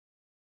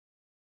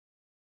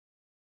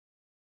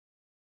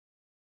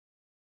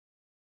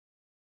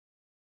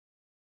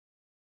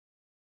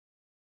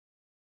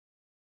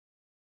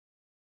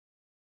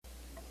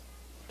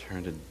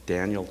Turn to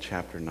Daniel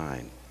chapter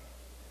 9.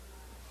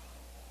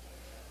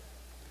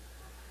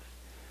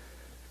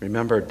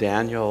 Remember,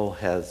 Daniel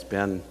has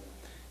been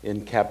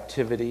in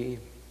captivity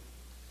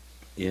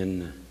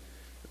in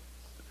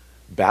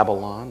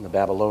Babylon. The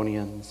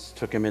Babylonians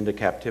took him into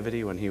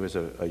captivity when he was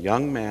a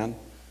young man,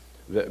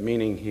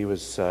 meaning he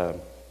was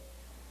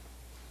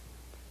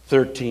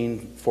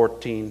 13,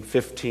 14,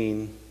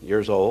 15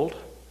 years old.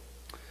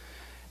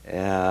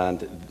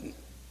 And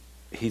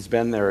he's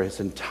been there his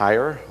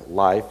entire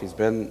life. He's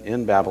been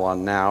in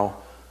Babylon now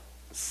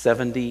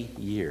 70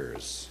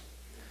 years.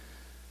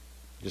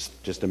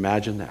 Just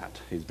imagine that.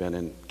 He's been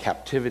in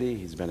captivity.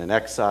 He's been in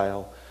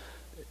exile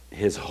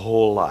his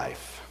whole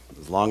life,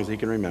 as long as he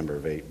can remember,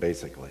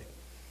 basically.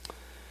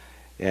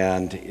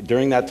 And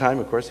during that time,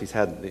 of course, he's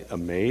had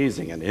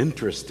amazing and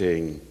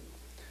interesting,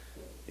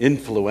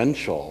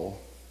 influential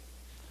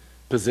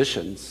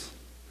positions.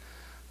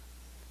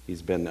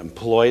 He's been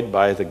employed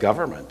by the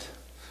government.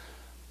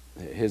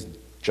 His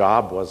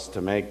job was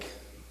to make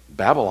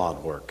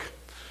Babylon work,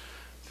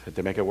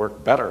 to make it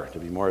work better, to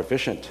be more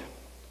efficient.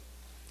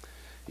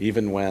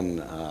 Even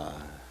when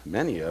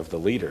many of the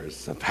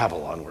leaders of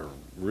Babylon were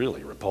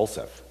really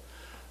repulsive,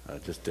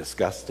 just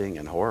disgusting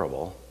and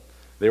horrible.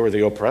 They were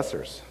the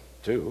oppressors,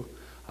 too.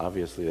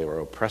 Obviously, they were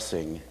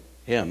oppressing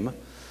him,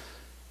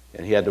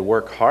 and he had to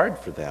work hard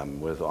for them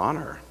with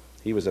honor.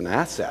 He was an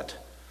asset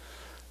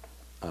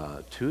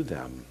to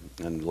them.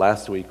 And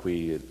last week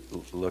we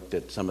looked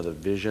at some of the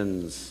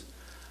visions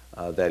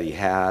that he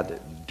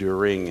had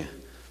during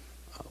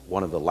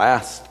one of the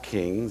last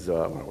kings,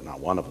 not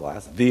one of the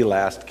last, the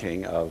last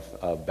king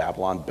of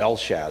Babylon,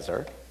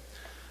 Belshazzar,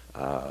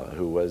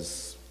 who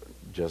was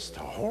just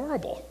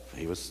horrible.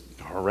 He was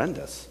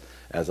horrendous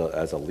as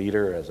a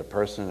leader, as a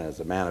person, as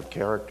a man of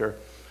character.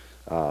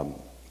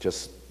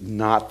 Just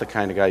not the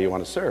kind of guy you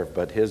want to serve,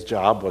 but his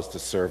job was to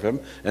serve him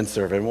and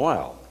serve him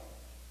well.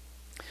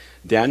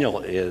 Daniel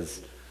is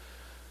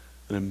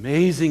an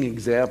amazing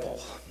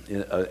example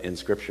in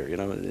Scripture. You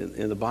know,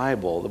 in the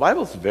Bible,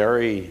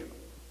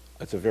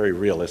 it's a very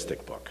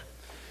realistic book.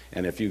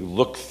 And if you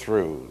look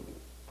through,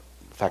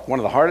 in fact, one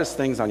of the hardest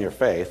things on your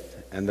faith,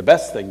 and the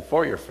best thing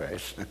for your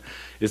faith,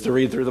 is to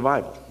read through the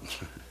Bible.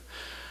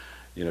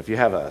 You know, if you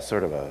have a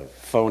sort of a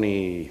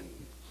phony,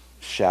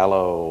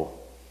 shallow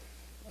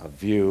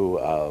view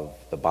of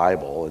the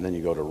Bible, and then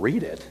you go to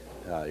read it,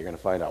 you're going to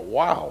find out,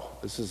 wow,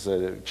 this is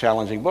a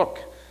challenging book.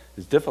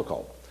 It's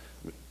difficult.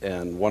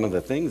 And one of the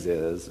things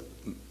is,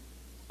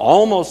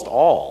 almost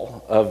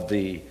all of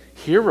the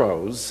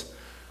heroes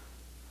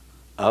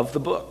of the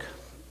book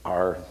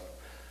are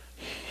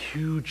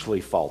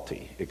hugely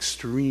faulty,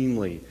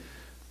 extremely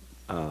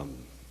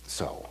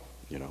so,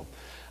 you know,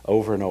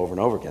 over and over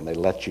and over again. They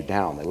let you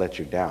down.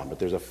 But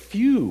there's a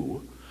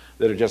few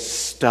that are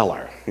just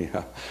stellar, you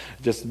know,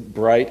 just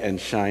bright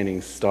and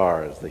shining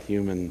stars, the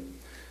human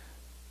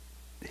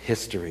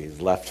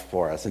histories left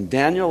for us. And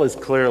Daniel is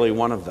clearly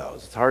one of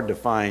those. It's hard to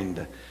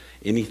find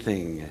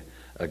anything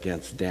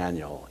against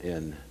Daniel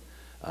in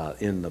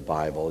the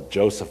Bible.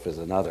 Joseph is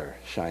another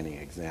shining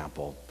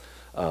example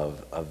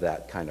of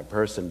that kind of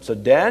person. So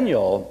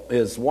Daniel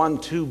is one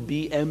to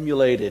be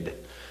emulated,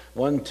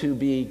 one to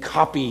be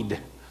copied.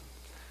 If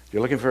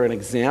you're looking for an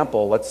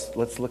example,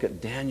 let's look at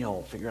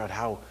Daniel, figure out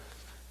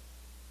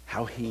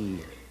how he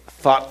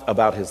thought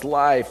about his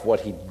life, what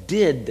he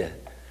did,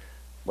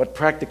 what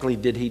practically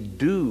did he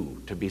do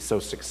to be so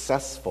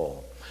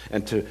successful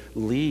and to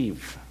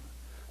leave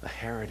a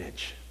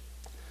heritage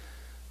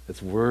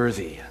that's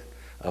worthy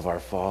of our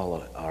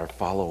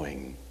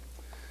following.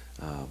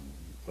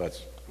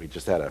 We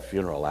just had a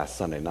funeral last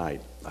Sunday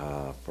night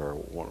for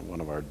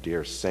one of our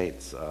dear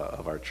saints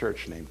of our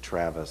church named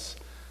Travis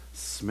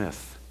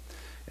Smith.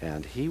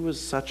 And he was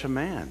such a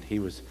man. He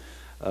was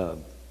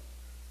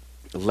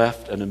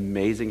left an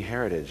amazing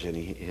heritage, and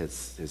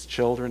his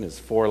children, his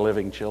 4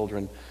 living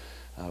children,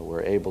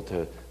 were able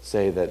to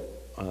say that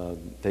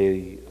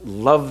they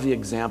love the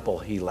example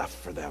he left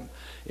for them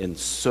in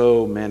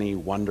so many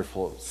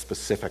wonderful,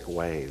 specific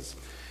ways.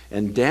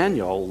 And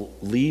Daniel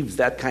leaves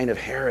that kind of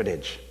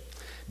heritage.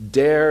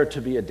 Dare to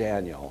be a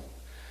Daniel.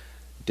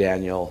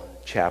 Daniel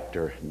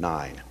chapter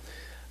 9.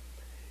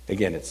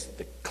 Again,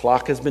 the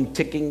clock has been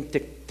ticking,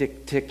 tick,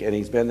 tick, tick, and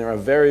he's been there a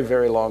very,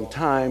 very long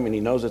time, and he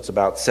knows it's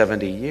about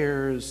 70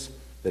 years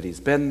that he's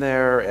been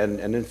there, and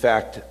in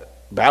fact,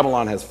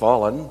 Babylon has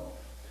fallen.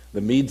 The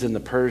Medes and the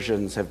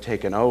Persians have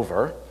taken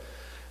over,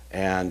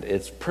 and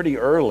it's pretty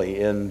early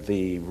in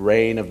the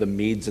reign of the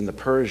Medes and the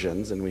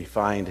Persians, and we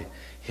find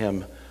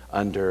him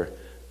under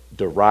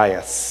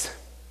Darius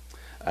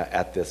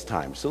at this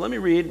time. So let me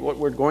read what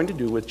we're going to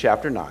do with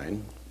chapter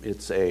 9.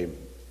 It's a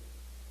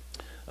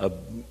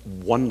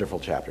wonderful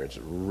chapter. It's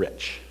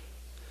rich.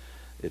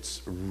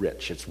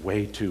 It's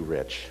way too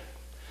rich.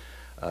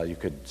 You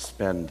could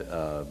spend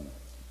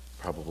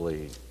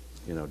probably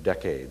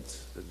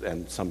decades,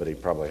 and somebody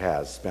probably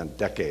has spent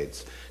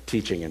decades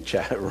teaching in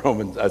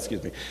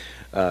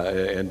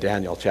in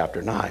Daniel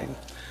chapter 9.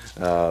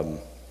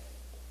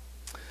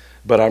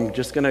 But we're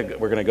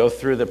going to go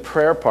through the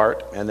prayer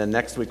part, and then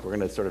next week we're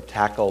going to sort of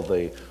tackle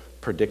the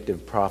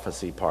predictive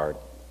prophecy part,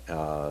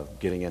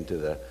 getting into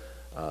the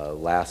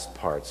last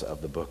parts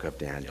of the book of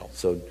Daniel.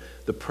 So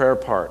the prayer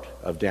part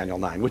of Daniel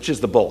 9, which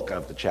is the bulk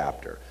of the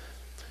chapter.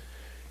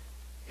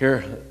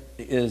 Here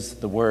is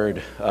the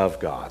word of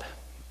God.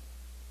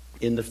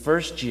 In the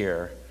first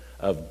year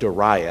of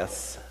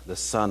Darius, the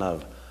son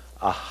of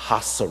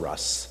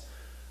Ahasuerus,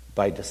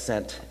 by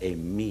descent a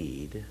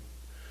Mede,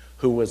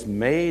 who was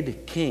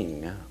made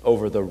king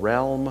over the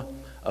realm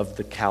of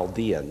the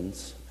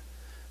Chaldeans.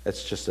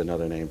 That's just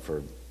another name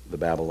for the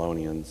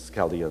Babylonians.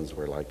 Chaldeans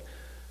were like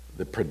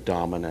the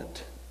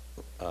predominant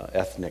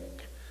ethnic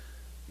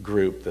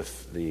group,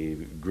 the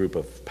group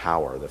of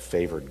power, the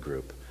favored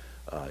group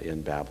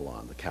in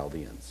Babylon, the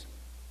Chaldeans.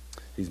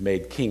 He's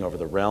made king over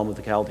the realm of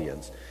the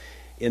Chaldeans.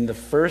 In the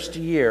first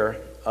year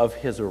of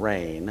his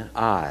reign,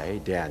 I,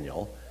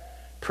 Daniel,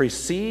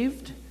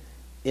 perceived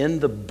in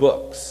the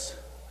books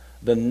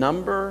the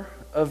number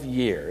of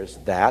years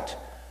that,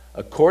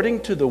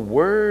 according to the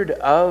word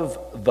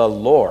of the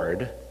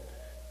Lord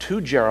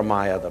to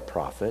Jeremiah the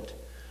prophet,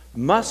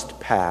 must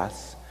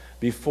pass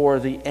before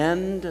the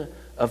end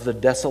of the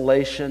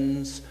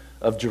desolations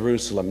of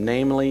Jerusalem,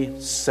 namely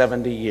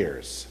 70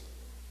 years.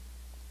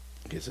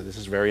 Okay, so this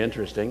is very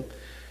interesting.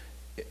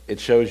 It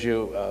shows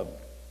you,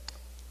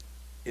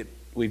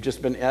 we've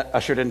just been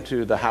ushered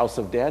into the house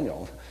of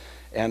Daniel,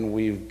 and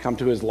we've come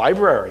to his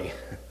library.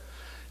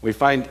 We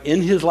find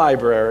in his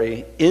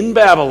library, in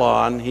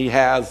Babylon, he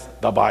has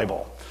the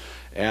Bible.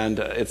 And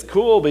it's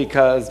cool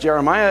because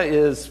Jeremiah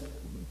is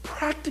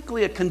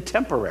practically a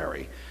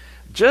contemporary.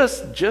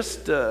 Just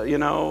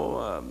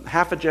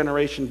half a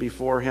generation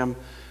before him.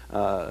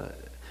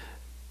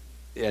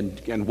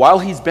 And while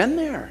he's been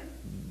there,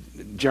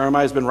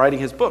 Jeremiah's been writing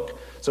his book.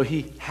 So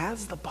he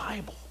has the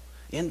Bible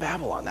in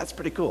Babylon. That's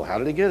pretty cool. How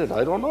did he get it?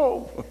 I don't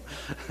know.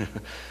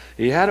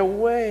 He had a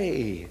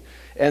way.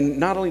 And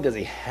not only does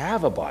he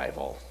have a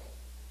Bible,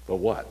 but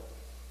what?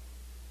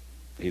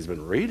 He's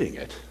been reading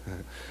it.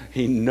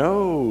 He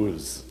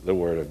knows the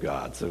Word of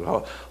God.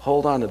 So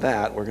hold on to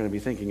that. We're going to be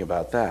thinking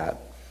about that.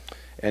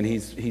 And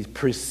he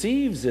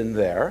perceives in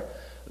there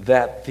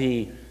that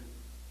the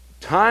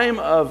time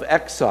of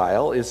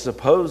exile is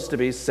supposed to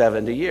be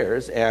 70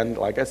 years. And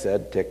like I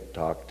said, tick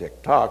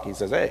tock, he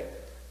says, hey,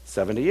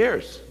 70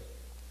 years.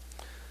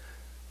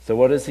 So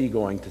what is he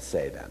going to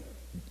say then?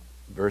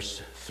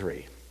 Verse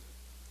 3.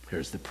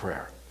 Here's the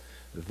prayer.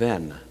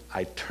 Then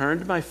I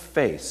turned my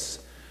face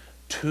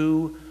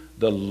to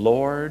the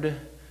Lord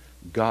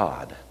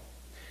God,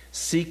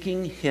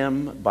 seeking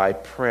him by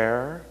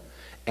prayer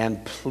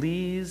and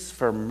pleas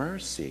for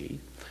mercy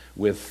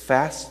with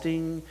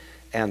fasting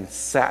and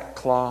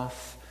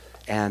sackcloth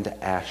and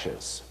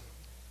ashes.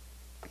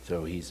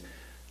 So he's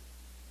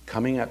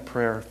coming at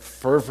prayer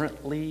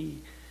fervently.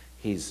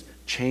 He's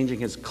changing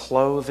his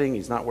clothing.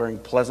 He's not wearing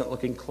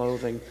pleasant-looking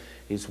clothing.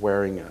 He's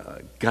wearing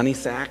gunny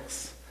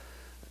sacks,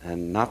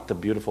 and not the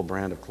beautiful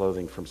brand of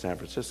clothing from San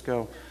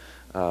Francisco.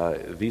 I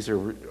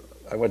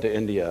went to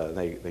India,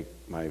 and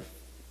my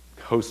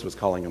host was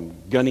calling them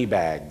gunny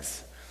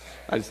bags.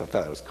 I just thought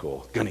that was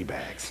cool. Gunny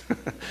bags.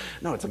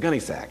 No, it's a gunny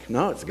sack.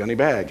 No, it's a gunny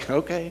bag.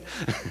 Okay.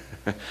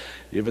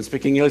 You've been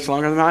speaking English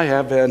longer than I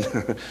have been.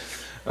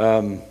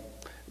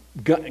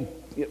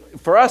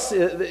 For us,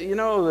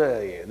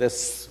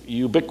 this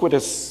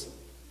ubiquitous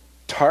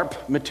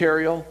tarp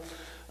material,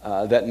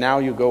 that now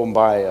you go and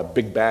buy a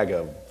big bag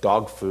of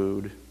dog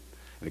food,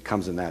 and it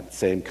comes in that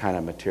same kind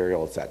of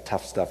material. It's that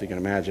tough stuff. You can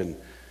imagine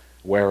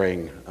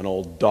wearing an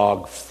old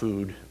dog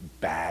food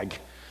bag.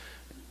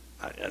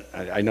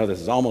 I know this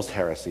is almost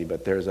heresy,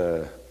 but there's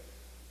a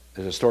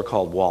store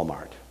called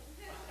Walmart.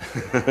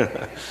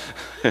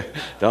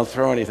 Don't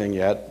throw anything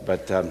yet,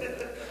 but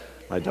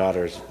my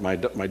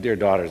dear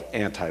daughter's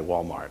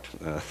anti-Walmart,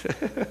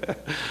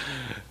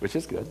 which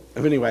is good.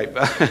 Anyway,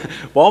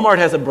 Walmart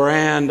has a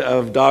brand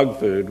of dog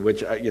food,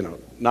 which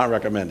not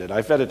recommended.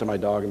 I fed it to my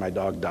dog, and my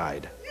dog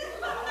died.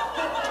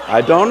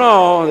 I don't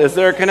know. Is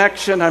there a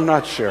connection? I'm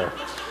not sure.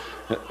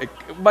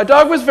 My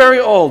dog was very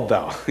old,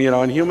 though.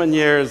 In human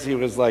years, he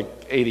was like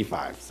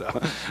 85. So,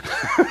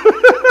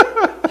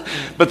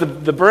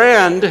 but the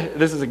brand.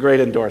 This is a great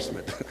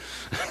endorsement.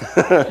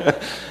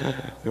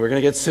 We're going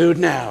to get sued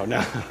now.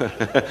 No.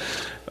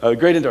 A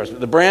great endorsement.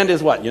 The brand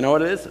is what? You know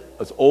what it is?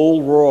 It's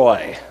Old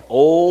Roy.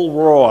 Old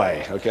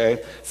Roy.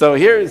 Okay. So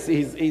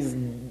he's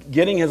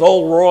getting his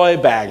Old Roy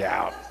bag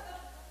out,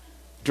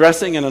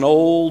 dressing in an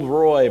Old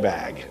Roy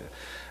bag.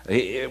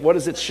 What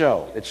does it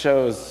show? It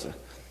shows.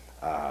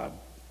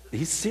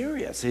 He's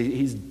serious.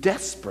 He's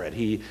desperate.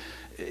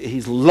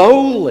 He's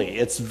lowly.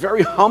 It's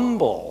very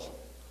humble.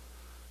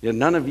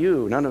 None of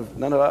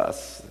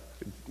us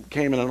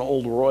came in an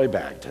Old Roy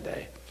bag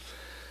today,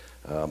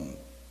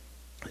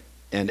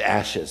 and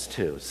ashes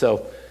too.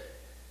 So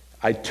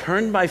I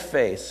turned my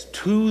face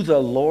to the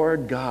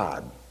Lord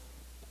God,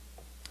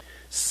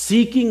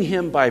 seeking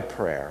him by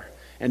prayer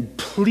and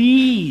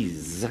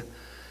pleas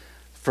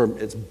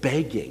it's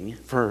begging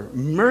for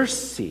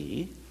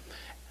mercy.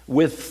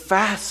 With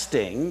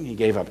fasting, he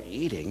gave up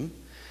eating,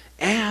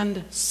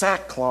 and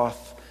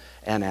sackcloth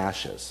and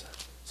ashes.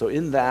 So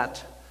in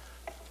that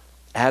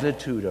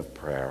attitude of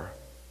prayer,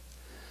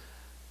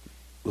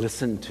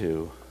 listen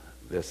to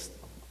this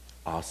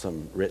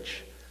awesome,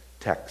 rich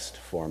text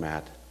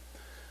format.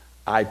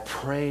 I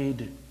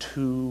prayed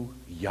to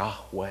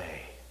Yahweh,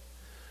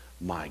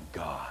 my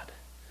God,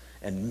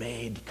 and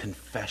made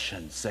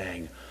confession,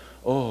 saying,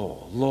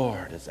 "Oh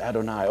Lord," it's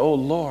Adonai, "Oh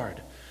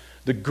Lord,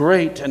 the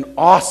great and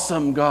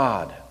awesome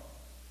God."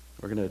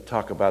 We're going to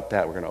talk about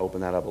that. We're going to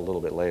open that up a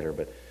little bit later.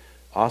 But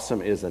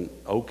awesome is an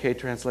okay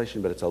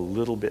translation, but it's a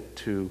little bit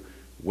too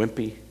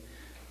wimpy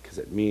because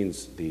it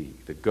means the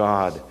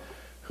God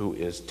who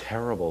is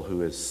terrible,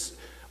 who is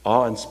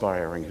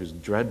awe-inspiring, who's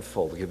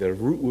dreadful. The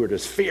root word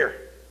is fear.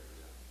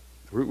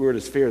 The root word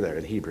is fear there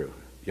in Hebrew.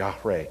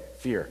 Yahweh,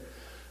 fear.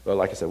 Well,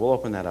 like I said, we'll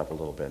open that up a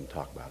little bit and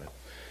talk about it.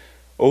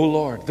 O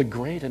Lord, the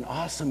great and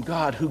awesome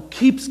God who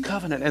keeps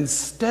covenant and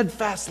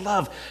steadfast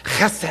love,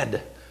 chesed,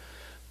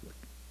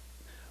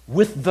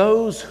 with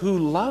those who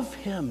love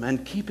him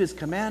and keep his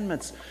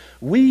commandments.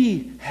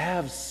 We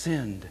have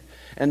sinned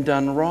and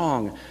done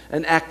wrong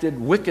and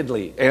acted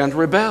wickedly and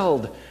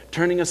rebelled,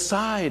 turning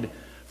aside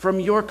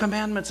from your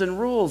commandments and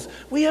rules.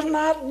 We have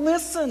not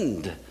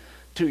listened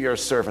to your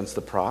servants,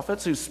 the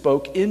prophets, who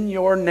spoke in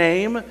your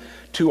name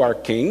to our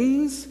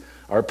kings,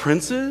 our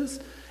princes,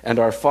 and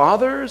our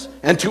fathers,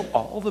 and to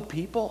all the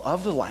people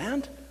of the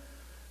land.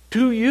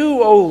 To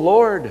you, O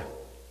Lord,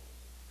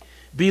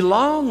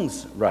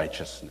 belongs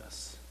righteousness,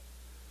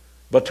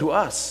 but to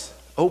us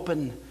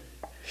open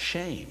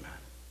shame.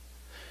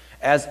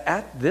 As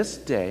at this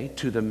day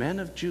to the men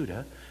of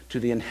Judah, to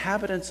the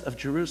inhabitants of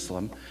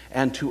Jerusalem,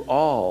 and to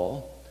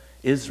all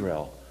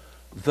Israel,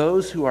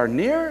 those who are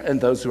near and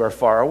those who are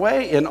far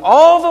away, in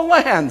all the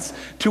lands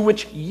to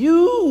which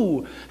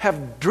you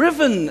have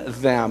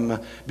driven them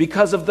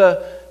because of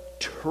the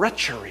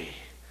treachery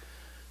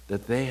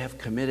that they have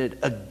committed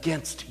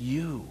against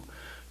you.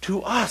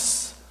 To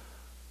us,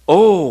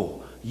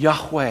 O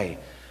Yahweh,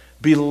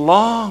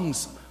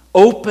 belongs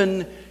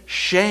open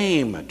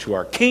shame, to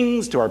our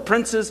kings, to our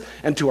princes,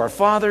 and to our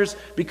fathers,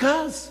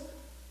 because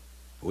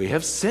we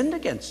have sinned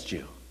against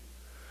you.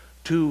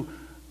 To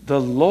the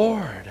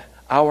Lord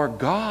our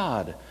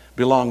God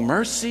belong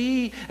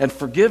mercy and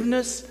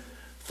forgiveness,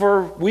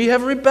 for we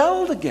have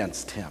rebelled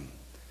against him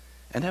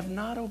and have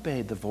not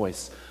obeyed the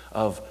voice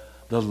of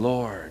the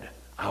Lord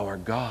our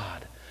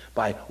God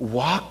by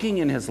walking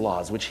in his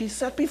laws, which he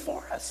set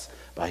before us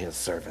by his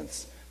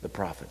servants, the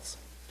prophets.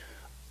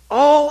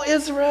 All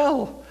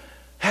Israel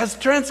has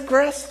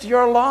transgressed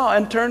your law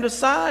and turned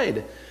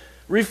aside,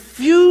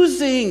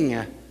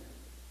 refusing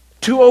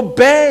to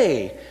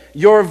obey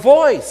your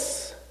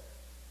voice.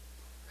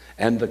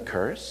 And the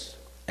curse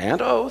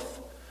and oath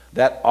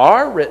that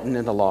are written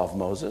in the law of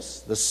Moses,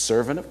 the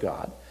servant of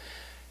God,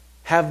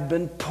 have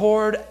been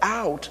poured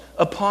out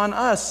upon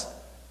us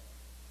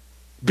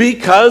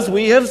because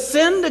we have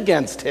sinned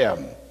against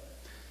him.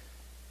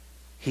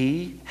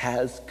 He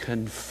has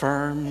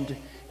confirmed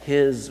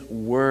his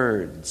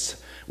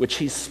words, which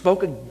he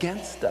spoke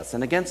against us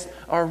and against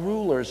our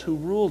rulers who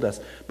ruled us,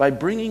 by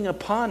bringing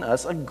upon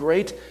us a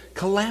great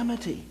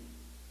calamity.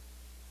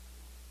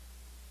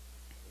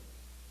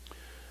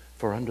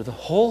 For under the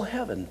whole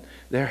heaven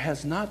there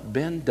has not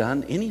been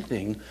done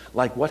anything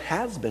like what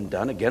has been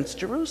done against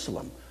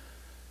Jerusalem,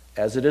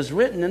 as it is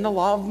written in the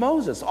law of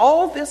Moses.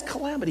 All this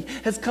calamity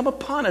has come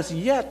upon us,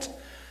 yet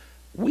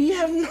we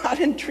have not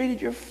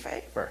entreated your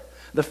favor,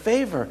 the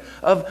favor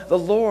of the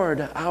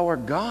Lord our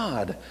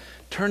God,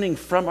 turning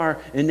from our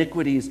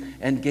iniquities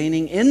and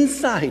gaining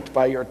insight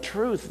by your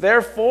truth.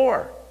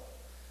 Therefore,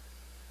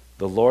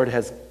 the Lord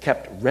has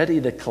kept ready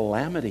the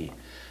calamity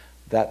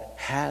that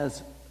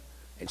has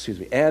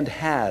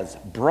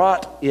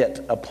brought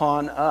it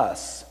upon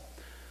us.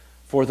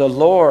 For the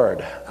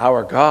Lord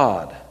our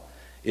God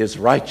is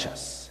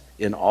righteous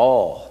in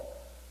all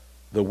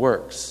the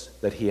works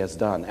that he has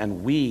done,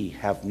 and we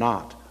have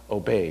not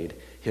obeyed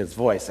his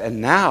voice.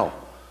 And now,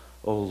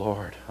 O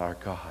Lord our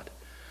God,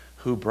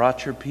 who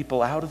brought your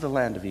people out of the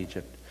land of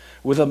Egypt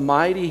with a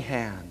mighty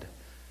hand,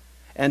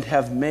 and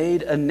have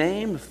made a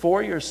name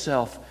for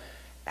yourself,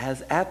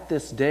 as at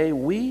this day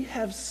we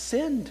have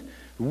sinned.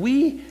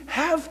 We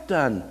have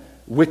done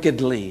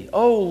wickedly,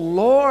 O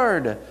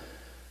Lord,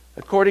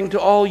 according to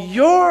all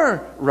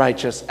your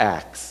righteous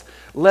acts.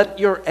 Let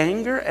your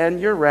anger and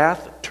your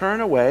wrath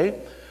turn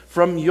away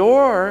from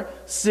your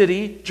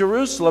city,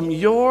 Jerusalem,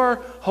 your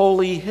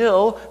holy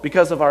hill,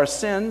 because of our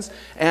sins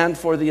and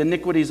for the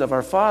iniquities of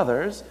our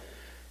fathers.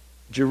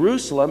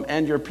 Jerusalem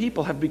and your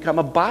people have become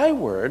a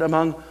byword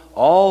among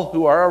all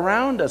who are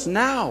around us.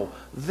 Now,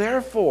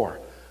 therefore,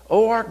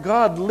 O our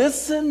God,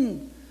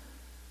 listen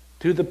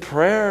to the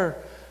prayer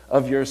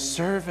of your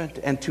servant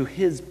and to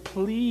his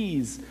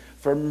pleas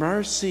for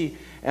mercy,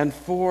 and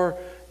for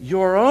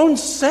your own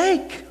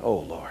sake, O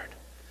Lord,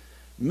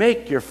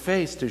 make your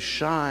face to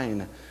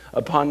shine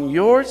upon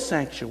your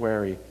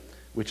sanctuary,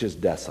 which is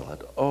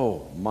desolate.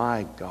 O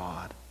my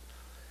God,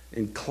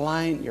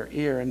 incline your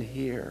ear and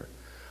hear.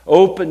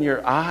 Open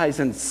your eyes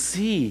and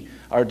see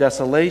our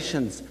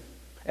desolations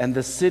and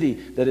the city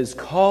that is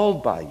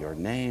called by your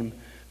name.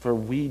 For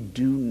we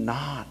do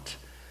not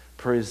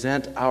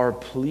present our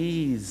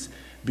pleas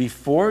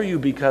before you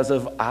because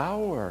of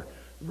our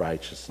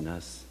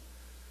righteousness,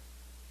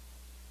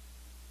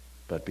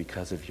 but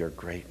because of your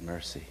great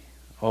mercy.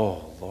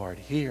 Oh, Lord,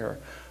 hear.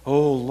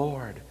 Oh,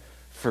 Lord,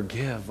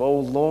 forgive. Oh,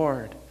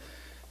 Lord,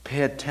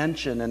 pay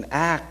attention and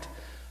act.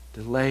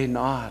 Delay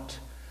not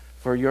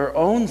for your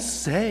own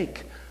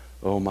sake,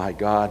 oh my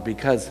God,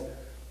 because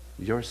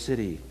your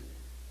city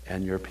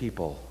and your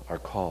people are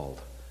called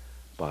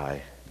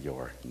by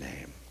your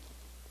name.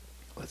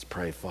 Let's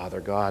pray.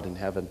 Father God in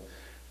heaven,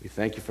 we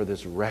thank you for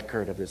this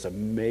record of this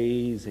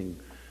amazing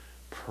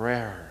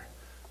prayer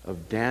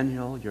of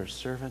Daniel, your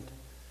servant.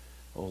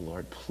 Oh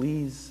Lord,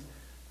 please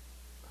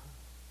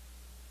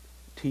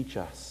teach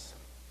us.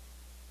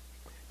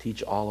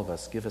 Teach all of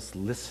us. Give us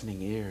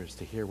listening ears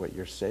to hear what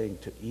you're saying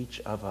to each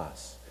of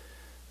us.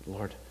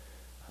 Lord,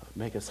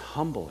 make us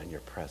humble in your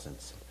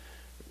presence.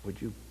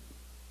 Would you,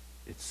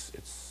 it's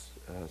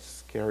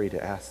scary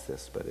to ask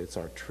this, but it's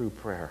our true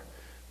prayer.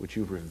 Would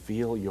you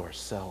reveal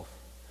yourself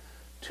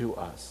to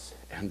us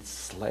and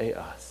slay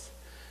us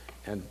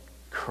and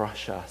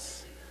crush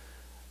us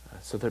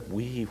so that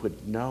we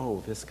would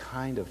know this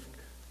kind of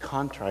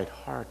contrite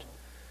heart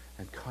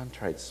and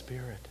contrite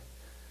spirit,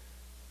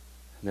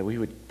 and that we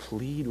would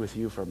plead with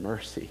you for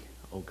mercy,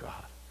 oh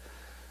God,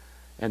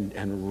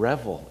 and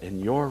revel in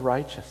your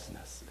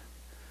righteousness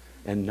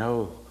and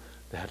know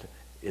that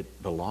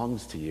it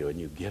belongs to you and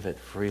you give it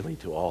freely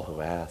to all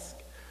who ask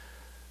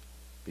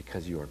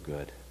because you are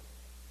good.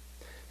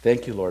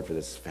 Thank you, Lord, for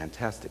this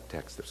fantastic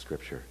text of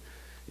Scripture.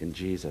 In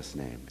Jesus'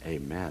 name,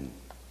 amen.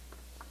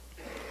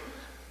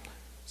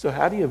 So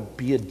how do you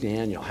be a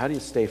Daniel? How do you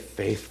stay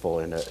faithful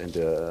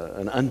into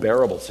an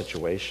unbearable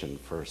situation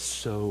for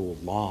so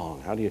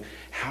long?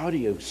 How do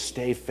you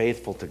stay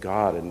faithful to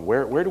God? And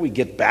where do we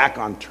get back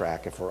on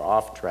track if we're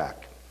off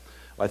track?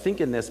 Well, I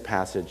think in this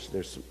passage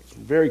there's some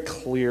very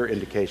clear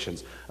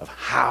indications of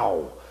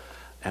how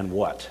and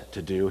what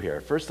to do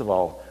here. First of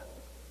all,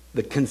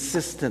 the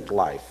consistent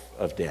life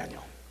of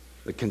Daniel.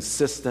 The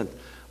consistent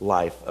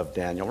life of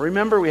Daniel.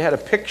 Remember, we had a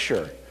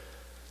picture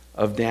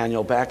of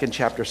Daniel back in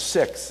chapter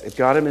 6. It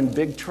got him in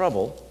big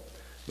trouble.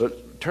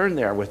 But turn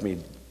there with me.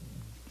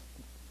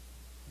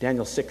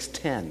 Daniel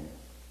 6:10.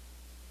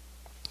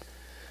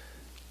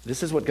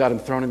 This is what got him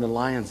thrown in the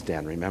lion's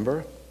den,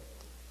 remember?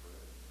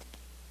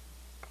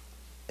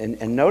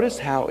 And notice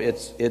how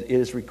it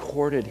is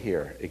recorded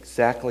here,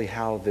 exactly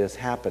how this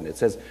happened. It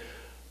says,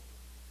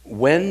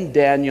 when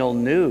Daniel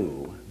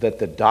knew that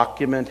the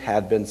document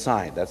had been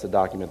signed, that's the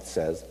document that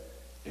says,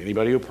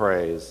 anybody who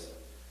prays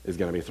is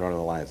going to be thrown in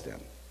the lion's den.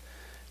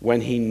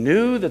 When he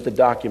knew that the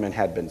document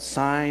had been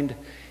signed,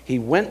 he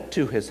went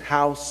to his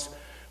house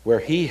where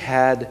he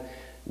had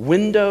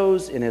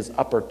windows in his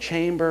upper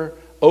chamber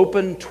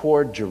open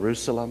toward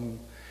Jerusalem.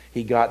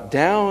 He got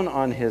down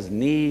on his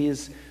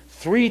knees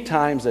 3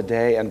 times a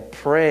day and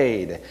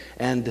prayed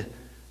and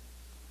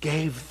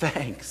gave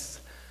thanks.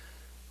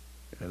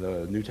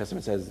 The New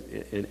Testament says,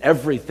 in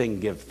everything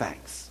give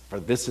thanks, for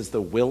this is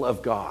the will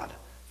of God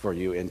for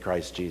you in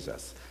Christ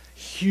Jesus.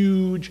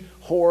 Huge,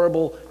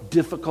 horrible,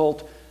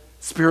 difficult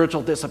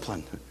spiritual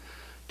discipline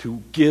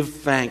to give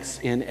thanks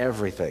in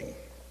everything.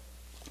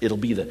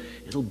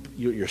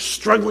 You're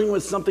struggling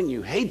with something,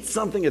 you hate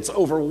something, it's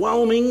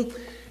overwhelming.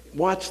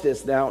 Watch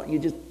this now. You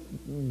just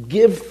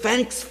give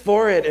thanks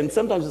for it, and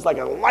sometimes it's like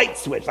a light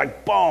switch,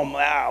 like boom,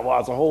 well,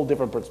 it's a whole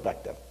different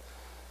perspective.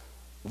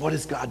 What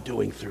is God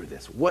doing through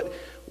this?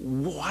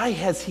 Why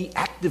has he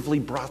actively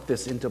brought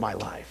this into my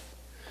life?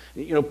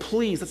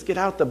 Please, let's get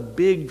out the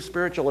big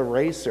spiritual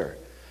eraser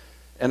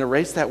and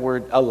erase that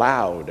word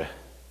allowed.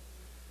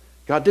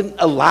 God didn't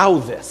allow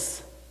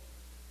this.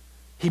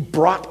 He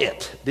brought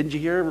it. Didn't you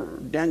hear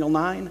Daniel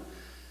 9?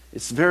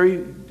 It's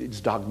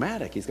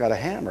dogmatic. He's got a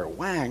hammer,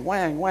 whang,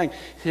 whang, whang,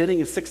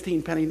 hitting a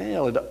 16-penny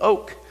nail into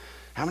oak.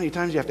 How many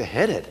times do you have to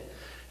hit it?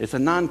 It's a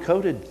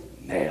non-coated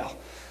nail.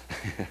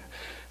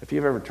 If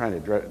you've ever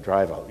tried to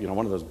drive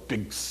one of those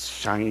big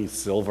shiny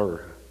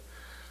silver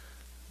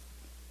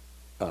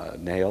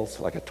nails,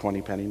 like a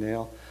 20-penny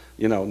nail,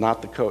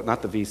 not the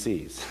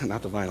VCs,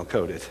 not the vinyl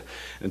coated,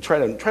 and try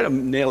to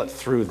nail it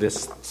through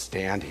this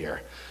stand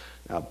here.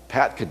 Now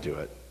Pat could do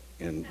it,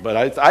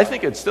 but I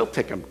think it'd still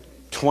take him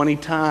 20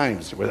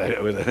 times with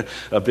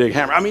a big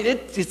hammer. I mean,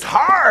 it's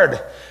hard.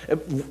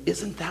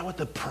 Isn't that what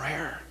the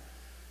prayer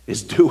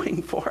is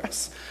doing for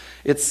us?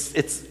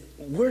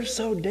 We're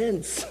so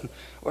dense.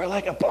 We're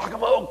like a block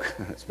of oak.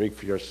 Speak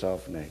for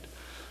yourself, Nate.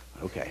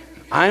 Okay.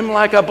 I'm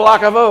like a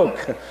block of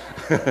oak.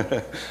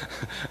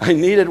 I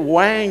need it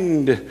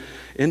wanged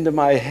into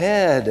my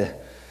head.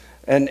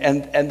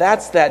 And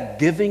that's that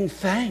giving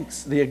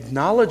thanks, the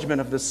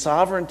acknowledgement of the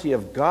sovereignty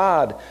of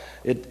God.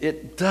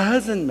 It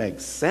doesn't make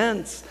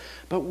sense,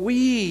 but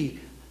we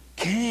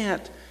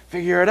can't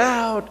figure it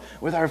out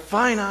with our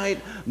finite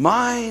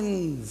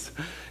minds.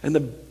 And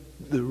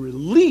the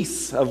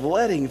release of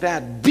letting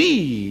that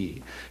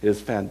be is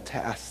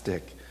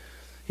fantastic.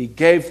 He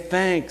gave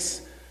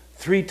thanks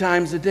 3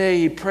 times a day.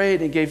 He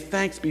prayed and gave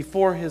thanks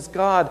before his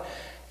God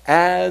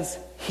as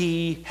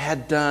he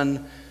had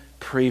done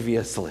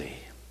previously.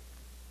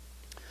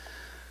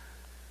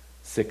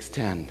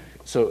 6:10.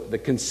 So the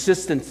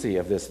consistency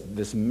of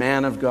this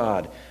man of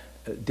God.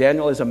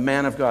 Daniel is a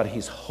man of God.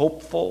 He's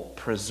hopeful,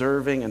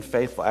 preserving, and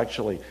faithful.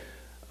 Actually,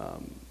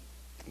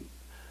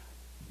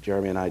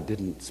 Jeremy and I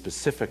didn't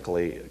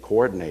specifically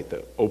coordinate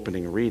the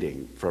opening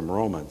reading from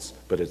Romans,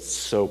 but it's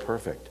so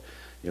perfect.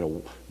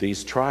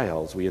 These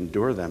trials, we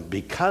endure them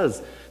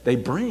because they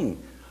bring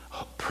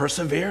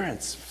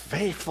perseverance,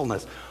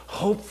 faithfulness,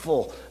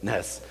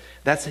 hopefulness.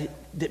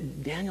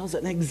 Daniel's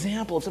an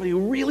example of somebody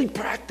who really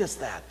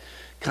practiced that.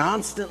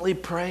 Constantly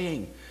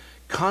praying,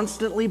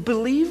 constantly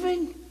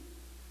believing.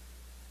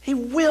 He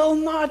will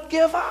not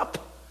give up.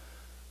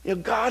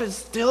 God is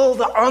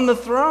still on the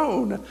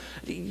throne.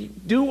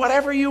 Do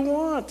whatever you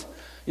want.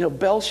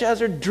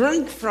 Belshazzar,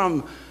 drink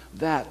from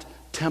that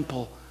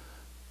temple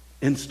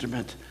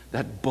instrument,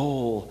 that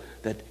bowl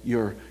that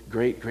your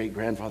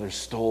great-great-grandfather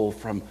stole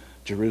from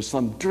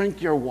Jerusalem.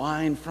 Drink your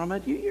wine from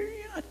it. You're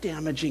not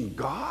damaging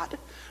God.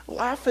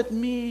 Laugh at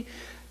me.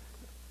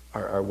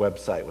 Our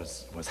website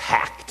was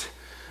hacked.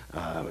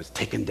 It was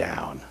taken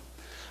down.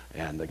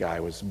 And the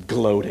guy was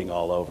gloating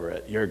all over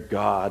it. Your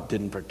God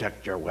didn't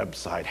protect your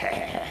website.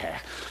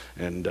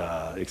 And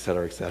et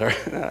cetera, et cetera.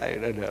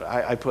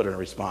 I put in a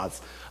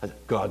response,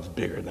 God's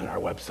bigger than our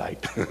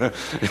website.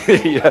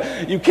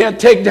 You can't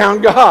take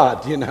down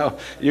God,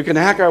 You can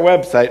hack our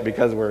website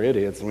because we're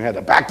idiots and we had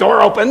the back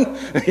door open.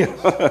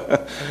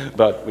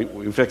 But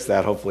we fixed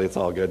that. Hopefully it's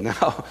all good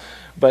now.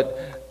 But,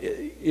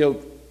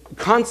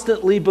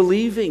 constantly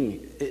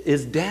believing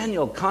is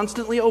Daniel,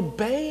 constantly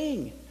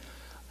obeying.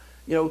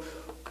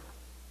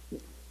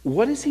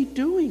 What is he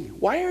doing?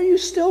 Why are you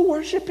still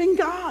worshiping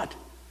God?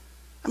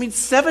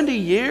 70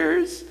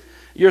 years?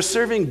 You're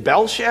serving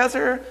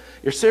Belshazzar?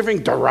 You're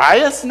serving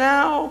Darius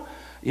now?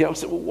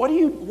 So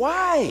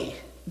why?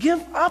 Give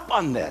up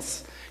on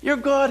this. Your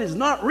God is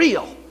not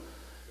real.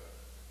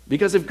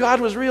 Because if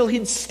God was real,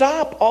 he'd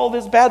stop all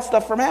this bad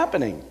stuff from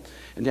happening.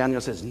 And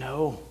Daniel says,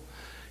 no,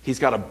 he's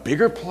got a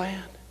bigger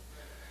plan.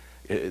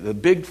 The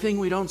big thing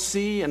we don't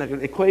see in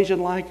an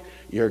equation like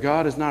your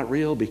God is not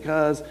real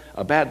because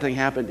a bad thing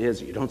happened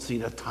is you don't see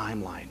the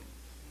timeline.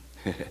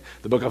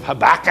 The book of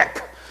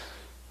Habakkuk,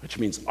 which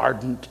means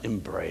ardent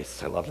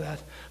embrace. I love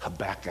that.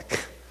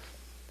 Habakkuk.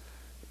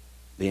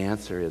 The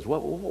answer is,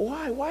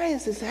 why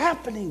is this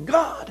happening,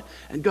 God?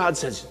 And God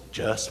says,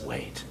 just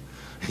wait.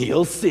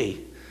 You'll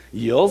see.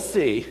 You'll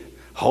see.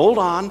 Hold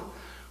on.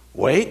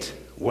 Wait.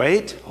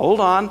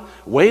 Hold on.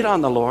 Wait on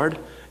the Lord.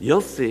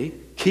 You'll see.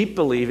 Keep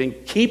believing,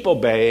 keep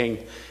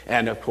obeying,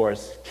 and of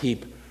course,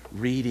 keep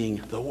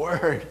reading the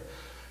Word.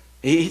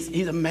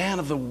 He's a man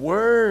of the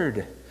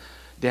Word,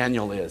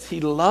 Daniel is. He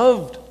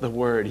loved the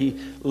Word.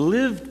 He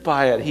lived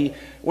by it. He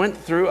went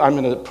through,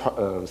 I'm going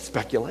to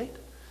speculate,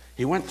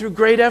 he went through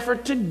great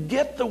effort to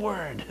get the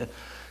Word.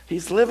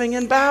 He's living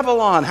in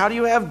Babylon. How do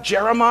you have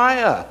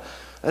Jeremiah?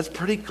 That's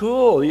pretty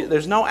cool.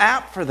 There's no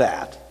app for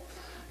that.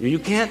 You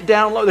can't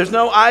download, there's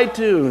no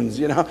iTunes,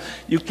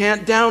 You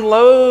can't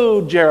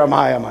download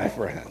Jeremiah, my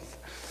friends.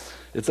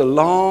 It's a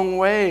long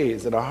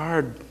ways and a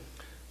hard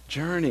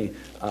journey.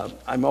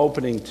 I'm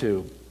opening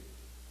to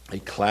a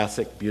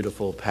classic,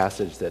 beautiful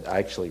passage that I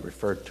actually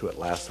referred to it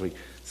last week,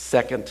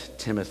 2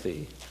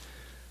 Timothy.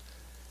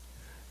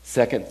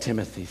 2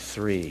 Timothy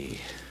 3.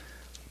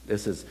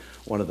 This is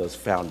one of those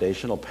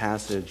foundational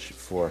passages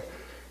for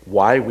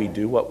why we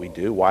do what we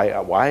do. Why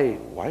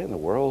in the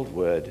world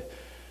would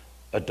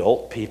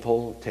adult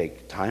people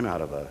take time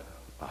out of a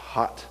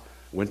hot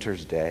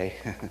winter's day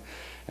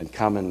and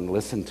come and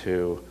listen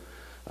to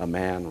a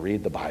man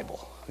read the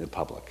Bible in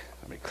public?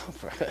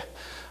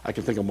 I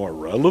can think of more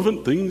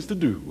relevant things to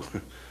do,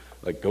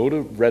 like go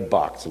to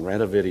Redbox and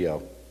rent a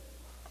video.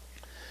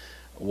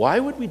 Why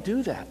would we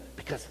do that?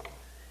 Because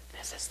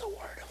this is the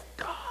Word of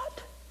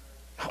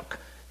God.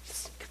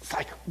 It's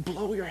like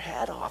blow your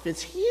head off.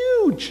 It's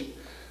huge.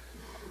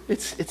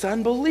 It's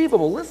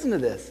unbelievable. Listen to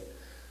this.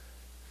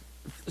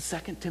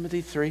 2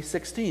 Timothy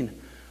 3:16.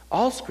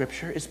 All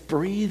Scripture is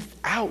breathed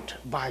out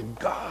by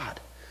God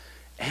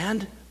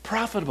and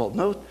profitable.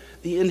 Note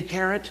the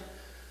inherent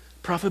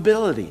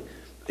profitability.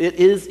 It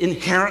is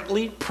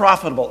inherently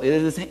profitable. It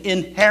is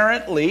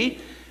inherently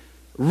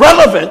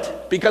relevant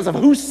because of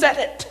who said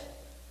it.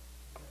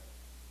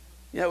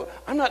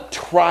 I'm not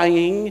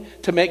trying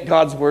to make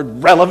God's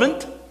Word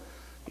relevant.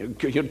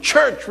 Your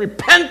church,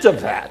 repent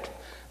of that.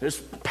 There's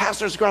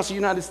pastors across the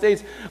United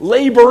States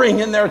laboring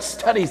in their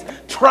studies,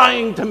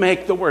 trying to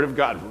make the Word of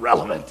God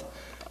relevant.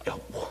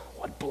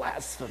 What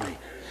blasphemy.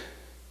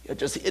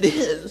 It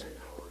is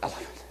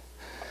relevant.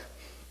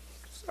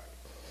 Sorry.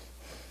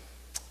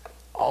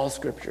 All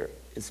Scripture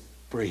is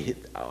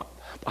breathed out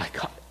by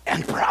God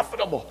and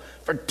profitable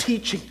for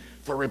teaching,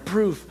 for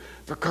reproof,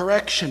 for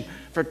correction,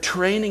 for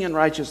training in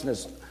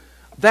righteousness.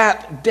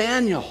 That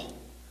Daniel,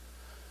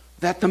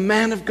 that the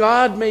man of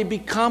God may be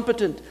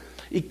competent,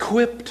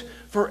 equipped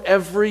for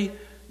every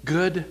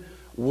good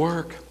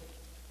work.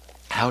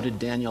 How did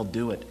Daniel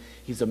do it?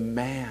 He's a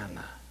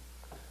man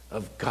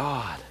of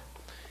God.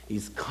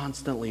 He's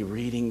constantly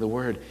reading the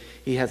Word.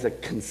 He has a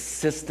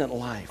consistent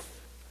life.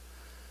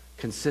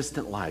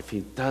 Consistent life. He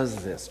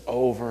does this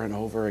over and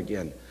over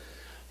again.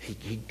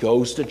 He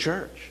goes to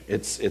church.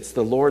 It's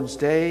the Lord's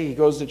Day. He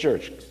goes to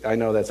church. I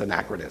know that's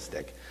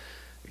anachronistic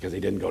because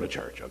he didn't go to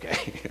church,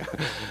 okay?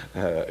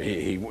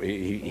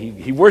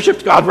 He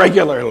worshiped God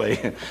regularly,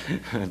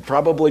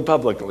 probably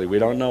publicly. We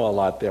don't know a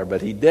lot there,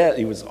 but he did.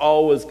 He was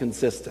always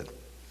consistent.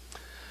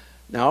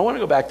 Now, I want to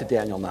go back to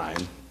Daniel 9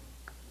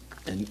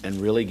 and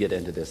really get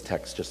into this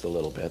text just a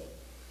little bit.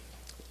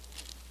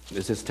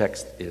 This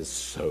text is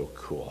so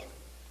cool.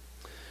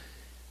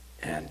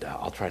 And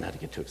I'll try not to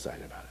get too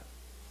excited about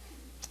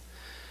it.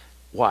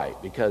 Why?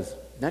 Because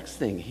next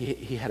thing,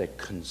 he had a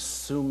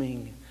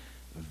consuming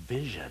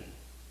vision.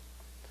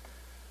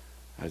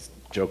 I was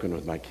joking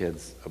with my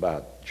kids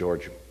about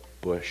George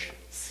Bush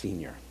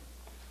Sr.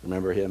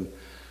 Remember him?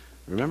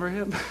 And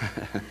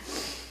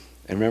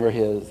remember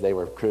they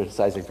were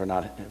criticizing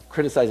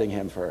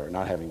him for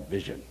not having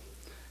vision.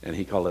 And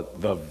he called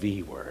it the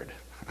V word.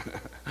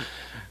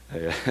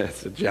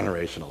 It's a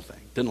generational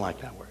thing. Didn't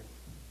like that word.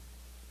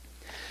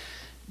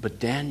 But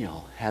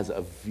Daniel has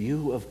a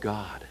view of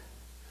God.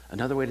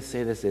 Another way to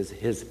say this is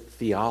his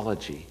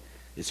theology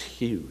is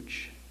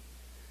huge.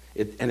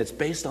 And it's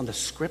based on the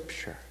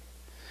Scripture.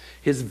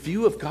 His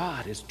view of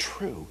God is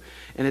true,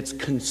 and it's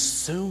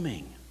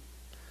consuming.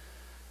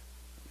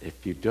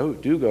 If you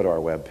do go to our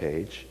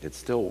webpage, it's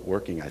still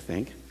working, I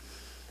think,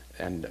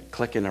 and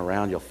clicking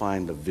around, you'll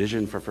find the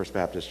vision for First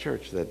Baptist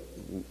Church that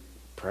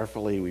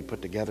prayerfully we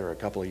put together a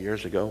couple of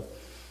years ago.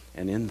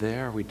 And in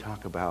there, we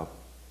talk about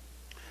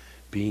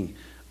being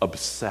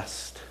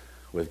obsessed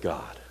with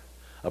God,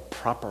 a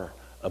proper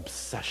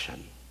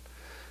obsession.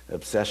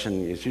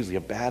 Obsession is usually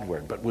a bad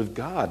word, but with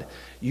God,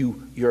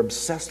 you're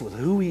obsessed with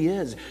who He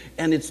is,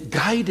 and it's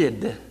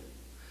guided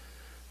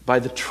by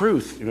the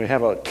truth. We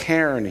have a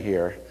cairn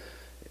here.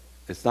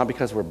 It's not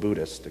because we're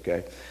Buddhist,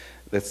 okay?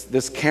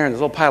 This cairn, this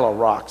little pile of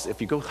rocks,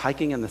 if you go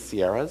hiking in the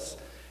Sierras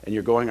and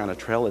you're going on a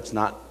trail that's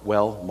not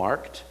well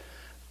marked,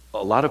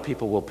 a lot of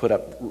people will put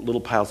up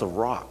little piles of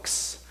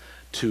rocks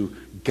to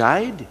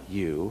guide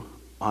you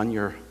on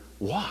your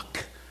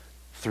walk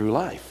through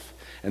life.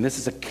 And this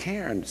is a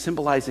cairn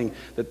symbolizing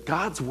that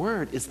God's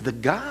Word is the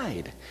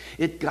guide.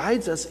 It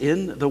guides us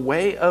in the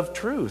way of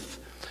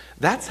truth.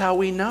 That's how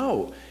we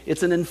know.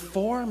 It's an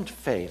informed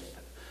faith,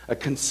 a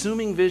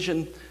consuming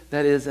vision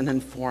that is an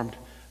informed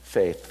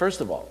faith.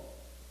 First of all,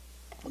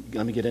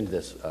 let me get into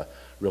this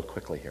real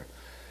quickly here.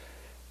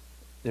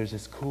 There's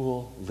this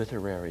cool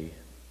literary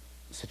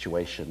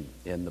situation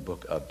in the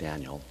book of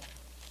Daniel.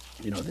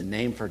 You know, the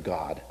name for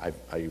God,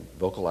 I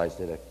vocalized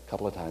it a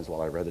couple of times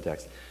while I read the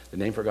text. The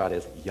name for God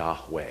is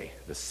Yahweh,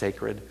 the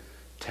sacred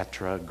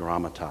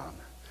tetragrammaton.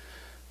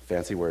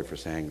 Fancy word for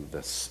saying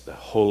the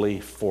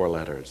holy four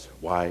letters,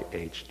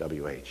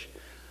 YHWH.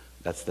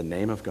 That's the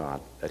name of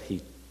God that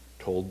He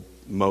told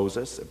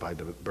Moses by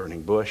the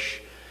burning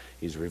bush.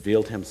 He's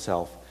revealed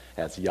Himself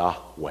as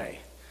Yahweh.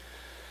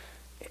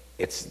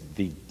 It's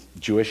the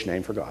Jewish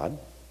name for God,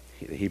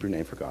 the Hebrew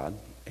name for God,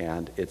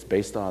 and it's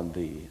based on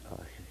the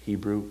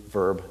Hebrew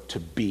verb to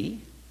be.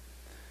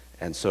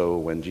 And so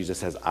when Jesus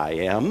says, I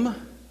am,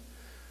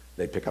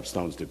 they pick up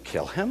stones to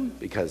kill Him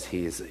because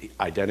He's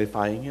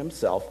identifying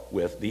Himself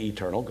with the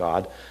eternal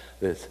God,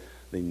 the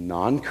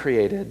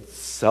non-created,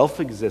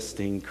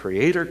 self-existing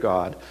creator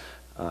God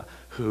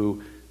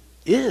who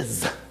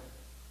is.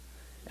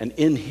 And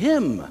in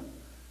Him,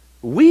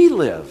 we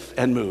live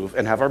and move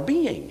and have our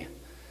being.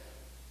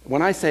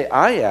 When I say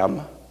I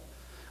am,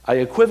 I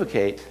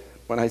equivocate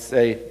when I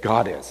say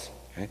God is.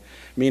 Okay?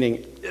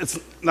 Meaning, it's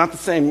not the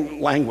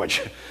same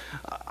language.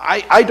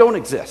 I don't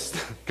exist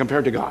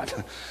compared to God.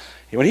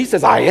 When He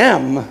says I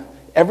am,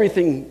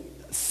 everything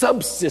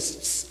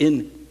subsists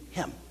in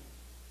Him.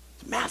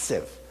 It's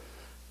massive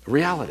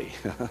reality.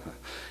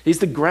 He's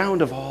the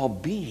ground of all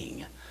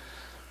being.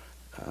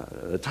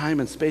 The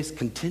time and space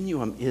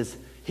continuum is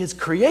His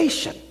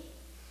creation.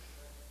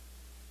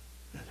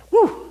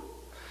 Woo!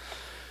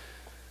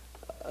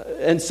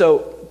 And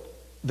so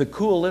the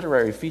cool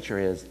literary feature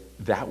is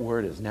that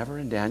word is never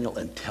in Daniel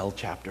until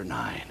chapter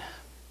 9.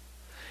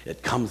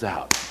 It comes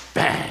out,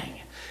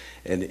 bang!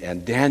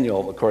 And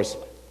Daniel, of course,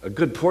 a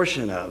good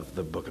portion of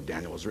the book of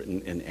Daniel was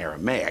written in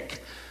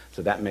Aramaic,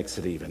 so that makes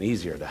it even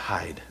easier to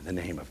hide the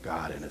name of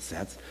God in a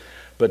sense.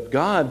 But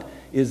God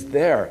is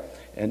there.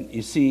 And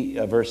you see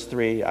verse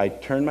 3, I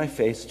turn my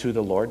face to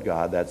the Lord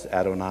God, that's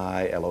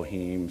Adonai,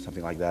 Elohim,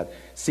 something like that,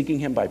 seeking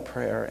Him by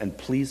prayer and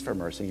pleas for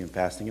mercy and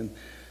fasting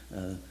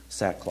and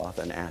sackcloth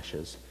and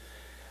ashes.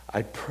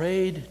 I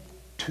prayed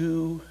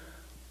to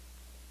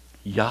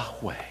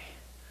Yahweh.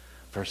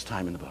 First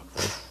time in the book.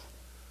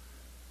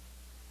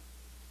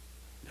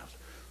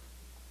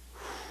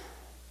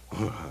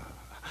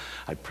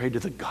 I prayed to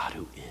the God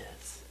who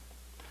is,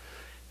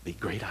 the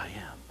great I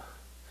am,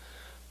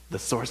 the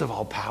source of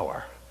all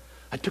power.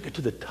 I took it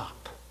to the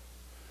top.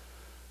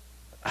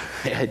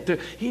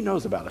 He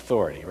knows about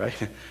authority, right?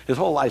 His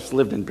whole life's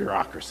lived in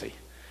bureaucracy.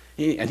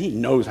 And he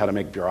knows how to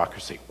make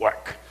bureaucracy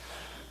work.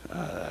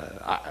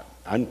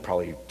 I'm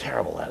probably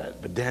terrible at it,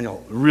 but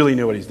Daniel really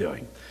knew what he's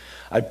doing.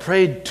 I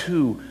prayed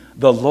to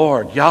the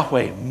Lord,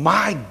 Yahweh,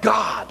 my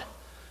God,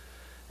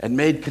 and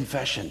made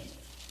confession.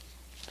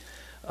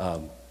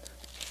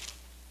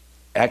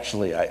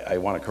 Actually, I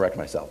want to correct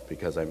myself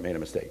because I made a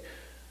mistake.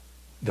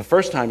 The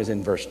first time is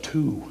in verse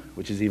 2,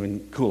 which is even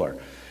cooler.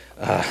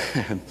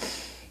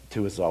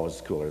 2 is always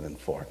cooler than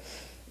 4.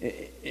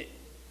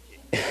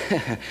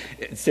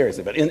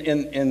 Seriously, but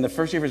in the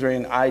first year of his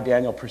reign, I,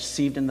 Daniel,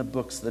 perceived in the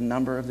books the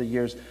number of the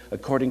years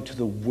according to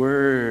the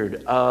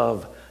word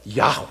of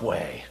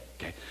Yahweh.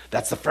 Okay,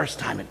 that's the first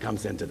time it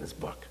comes into this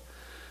book.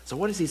 So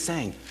what is he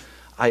saying?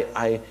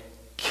 I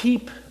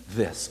keep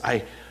this.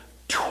 I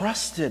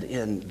trusted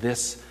in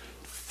this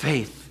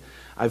faith.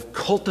 I've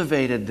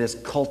cultivated this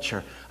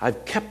culture.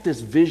 I've kept this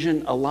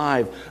vision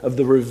alive of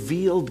the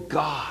revealed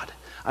God.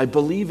 I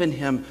believe in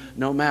him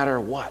no matter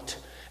what.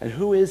 And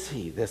who is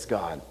he, this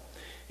God?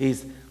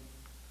 He's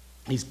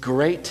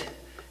great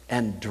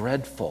and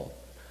dreadful.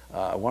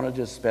 I want to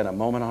just spend a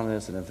moment on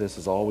this, and if this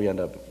is all we end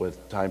up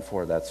with time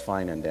for, that's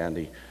fine and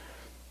dandy.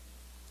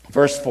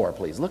 Verse 4,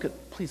 please.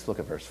 Please look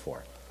at verse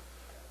 4.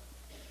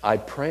 I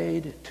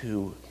prayed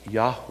to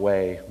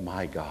Yahweh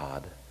my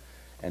God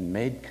and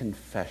made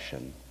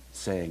confession,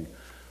 saying,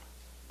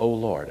 O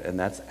Lord, and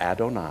that's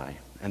Adonai.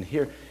 And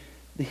here,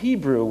 the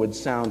Hebrew would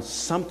sound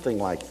something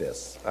like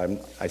this.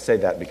 I say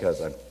that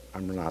because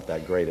I'm not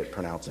that great at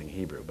pronouncing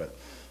Hebrew, but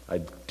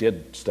I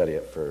did study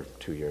it for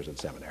 2 years in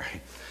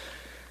seminary.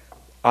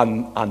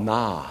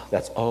 Anah,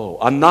 that's O.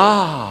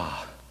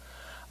 Anah,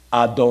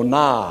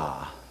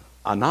 Adonai.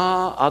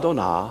 Anah,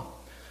 Adonai.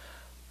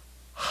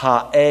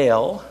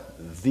 Ha'el,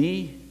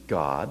 the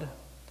God.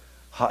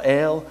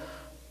 Ha'el,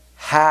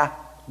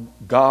 Hagadol,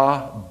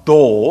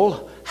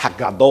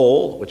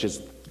 which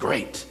is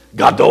great.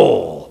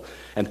 Gadol.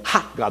 And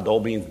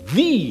Hagadol means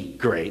the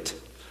great.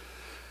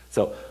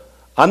 So,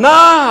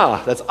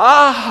 Anah, that's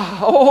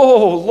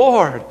oh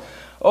Lord,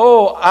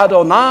 oh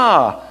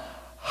Adonai,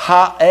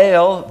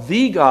 Ha'el,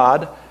 the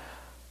God,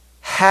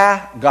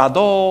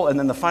 Hagadol, and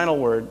then the final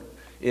word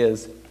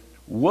is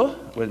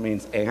which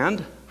means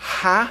and,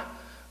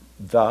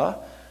 the,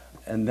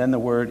 and then the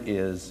word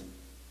is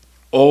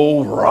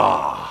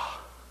Orah.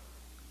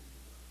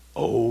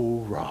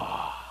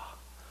 Orah.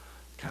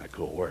 Kind of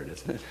cool word,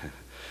 isn't it?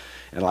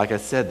 And like I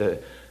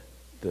said,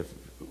 the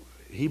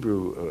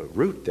Hebrew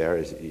root there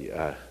is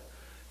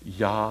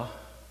Yah-Ra,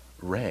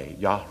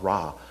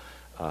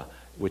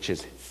 which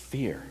is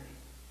fear.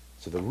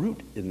 So the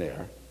root in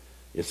there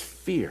is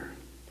fear.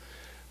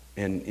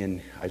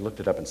 And I looked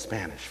it up in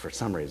Spanish for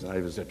some reason. I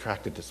was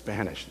attracted to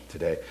Spanish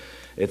today.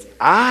 It's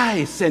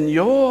Ay,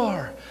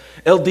 Señor,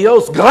 el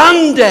Dios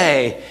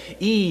grande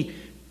y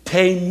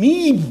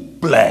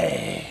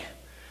temible.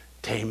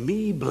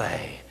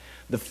 Temible.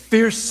 The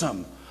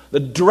fearsome, the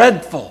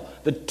dreadful,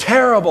 the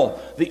terrible,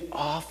 the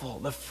awful,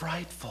 the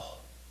frightful.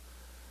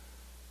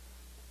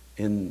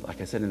 Like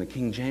I said, in the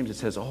King James, it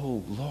says,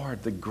 Oh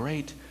Lord, the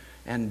great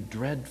and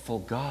dreadful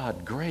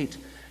God, great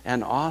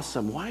and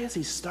awesome. Why is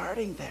he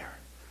starting there?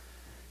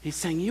 He's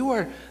saying, you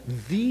are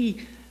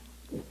we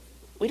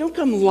don't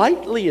come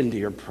lightly into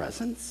your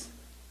presence.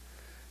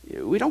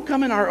 We don't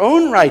come in our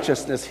own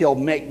righteousness, he'll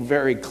make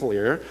very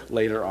clear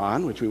later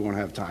on, which we won't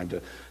have time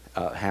to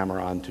hammer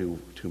on too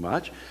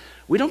much.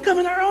 We don't come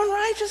in our own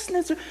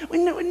righteousness. We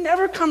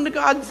never come to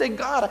God and say,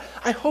 God,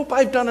 I hope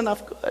I've done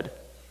enough good.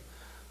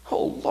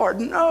 Oh, Lord,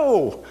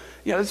 no.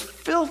 It's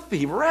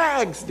filthy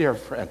rags, dear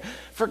friend.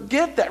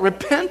 Forget that.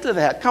 Repent of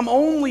that. Come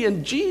only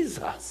in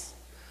Jesus.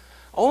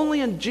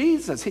 Only in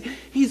Jesus.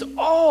 He's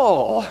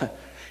all.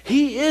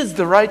 He is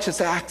the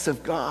righteous acts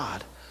of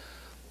God.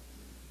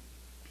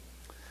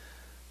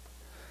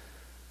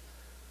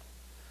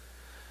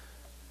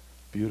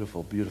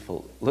 Beautiful,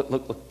 beautiful.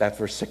 Look, that's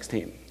verse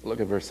 16. Look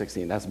at verse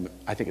 16. I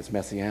think it's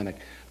messianic.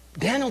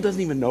 Daniel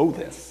doesn't even know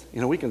this.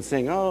 We can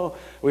sing, oh,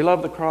 we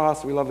love the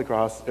cross,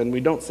 and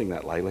we don't sing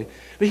that lightly.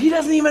 But he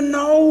doesn't even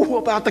know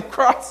about the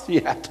cross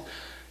yet.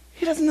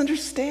 He doesn't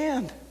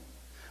understand.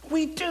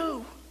 We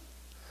do.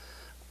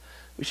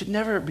 We should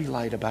never be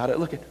light about it.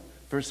 Look at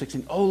verse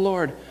 16. Oh,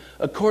 Lord,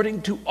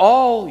 according to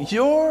all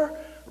your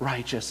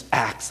righteous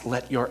acts,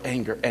 let your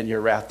anger and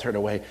your wrath turn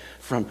away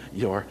from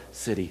your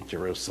city,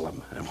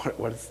 Jerusalem. And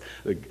what is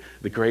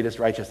the greatest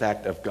righteous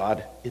act of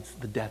God? It's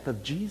the death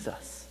of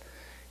Jesus.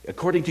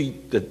 According to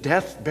the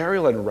death,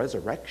 burial, and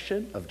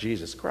resurrection of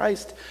Jesus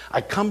Christ,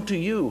 I come to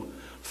you,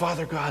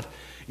 Father God.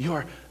 You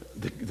are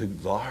the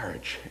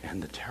large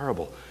and the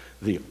terrible,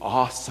 the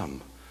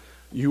awesome.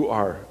 You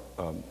are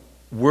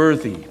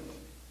worthy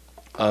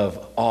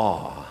of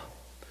awe.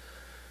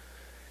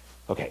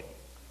 Okay,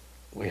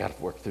 we have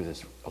to work through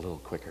this a little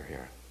quicker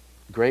here.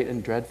 Great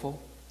and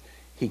dreadful,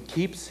 he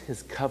keeps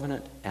his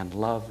covenant and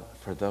love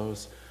for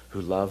those who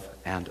love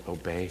and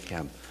obey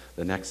him.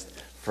 The next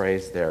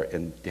phrase there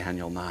in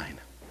Daniel 9.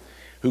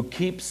 Who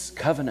keeps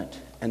covenant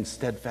and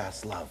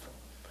steadfast love.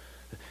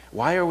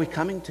 Why are we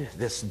coming to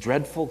this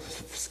dreadful,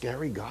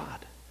 scary God?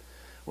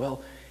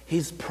 Well,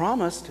 he's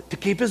promised to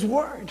keep his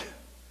word.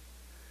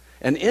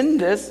 And in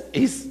this,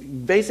 he's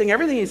basing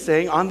everything he's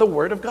saying on the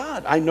word of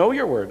God. I know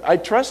your word. I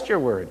trust your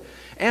word.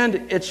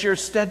 And it's your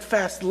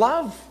steadfast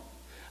love.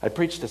 I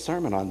preached a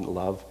sermon on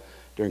love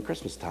during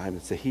Christmas time.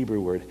 It's the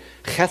Hebrew word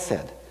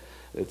chesed.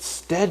 It's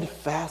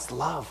steadfast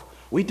love.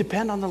 We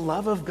depend on the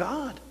love of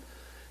God.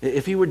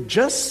 If he were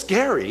just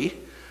scary,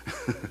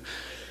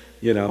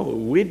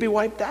 we'd be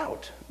wiped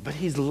out. But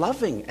he's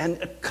loving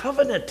and a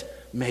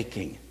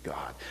covenant-making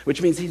God,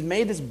 which means he's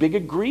made this big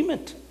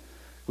agreement.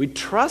 We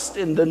trust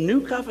in the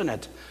new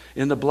covenant,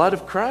 in the blood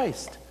of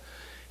Christ.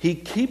 He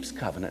keeps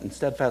covenant and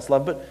steadfast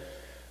love, but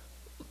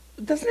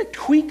doesn't it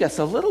tweak us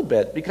a little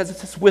bit? Because it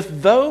says,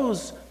 with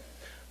those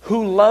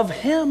who love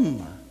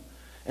him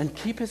and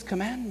keep his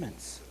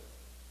commandments.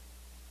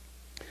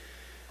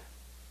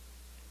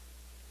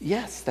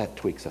 Yes, that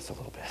tweaks us a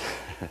little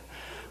bit.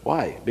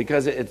 Why?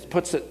 Because it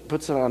puts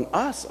it on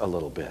us a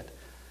little bit.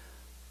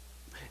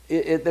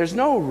 There's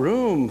no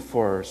room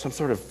for some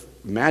sort of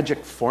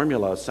magic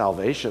formula of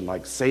salvation,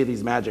 like say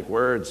these magic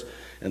words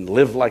and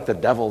live like the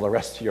devil the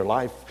rest of your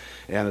life.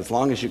 And as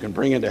long as you can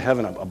bring into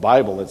heaven a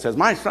Bible that says,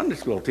 my Sunday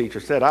school teacher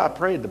said I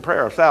prayed the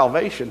prayer of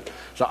salvation,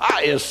 so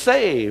I is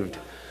saved.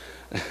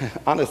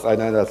 Honestly, I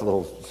know that's a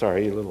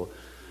little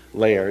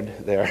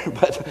layered there,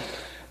 but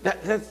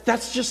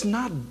that's just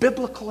not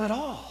biblical at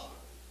all.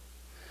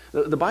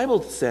 The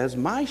Bible says,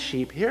 my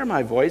sheep hear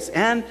my voice,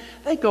 and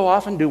they go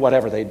off and do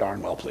whatever they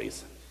darn well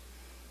please.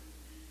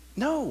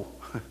 No.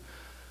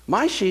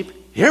 My sheep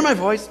hear my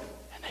voice,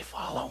 and they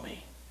follow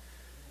me.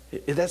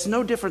 That's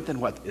no different than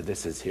what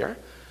this is here.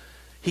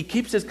 He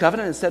keeps his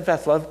covenant and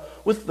steadfast love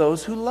with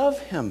those who love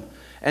him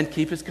and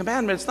keep his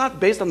commandments. It's not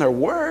based on their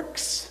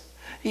works.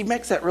 He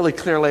makes that really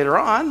clear later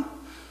on.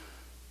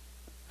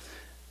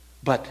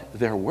 But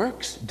their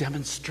works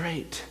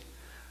demonstrate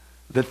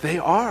that they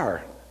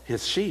are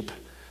his sheep.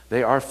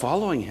 They are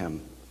following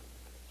him.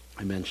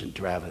 I mentioned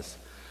Travis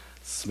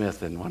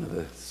Smith in one of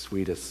the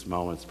sweetest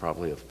moments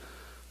probably of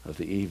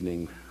the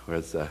evening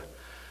was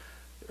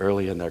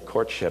early in their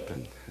courtship,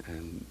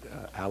 and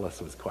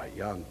Alice was quite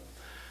young.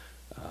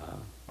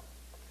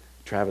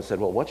 Travis said,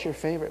 well, what's your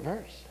favorite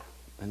verse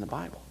in the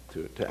Bible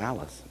to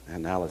Alice?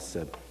 And Alice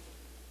said,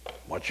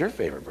 what's your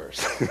favorite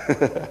verse?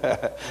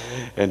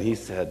 And he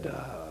said,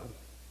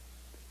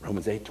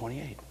 Romans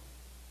 8:28.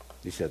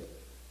 He said,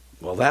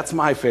 well, that's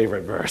my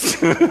favorite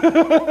verse.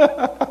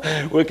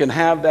 We can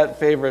have that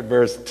favorite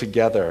verse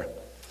together.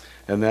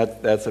 And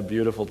that's a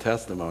beautiful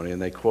testimony.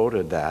 And they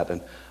quoted that.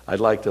 And I'd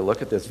like to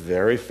look at this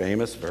very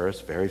famous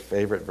verse, very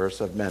favorite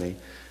verse of many,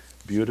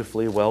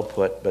 beautifully well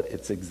put, but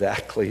it's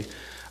exactly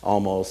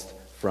almost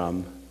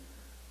from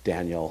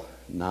Daniel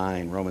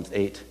 9, Romans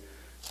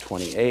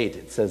 8:28.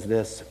 It says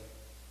this,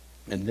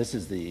 and this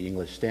is the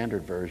English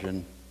Standard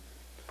Version.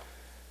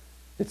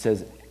 It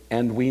says,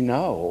 and we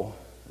know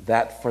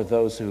that for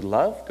those who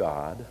love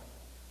God,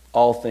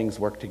 all things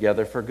work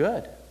together for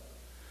good,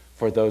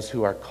 for those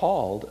who are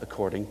called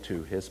according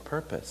to his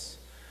purpose.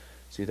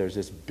 See, there's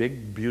this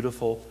big,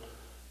 beautiful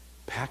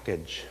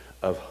package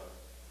of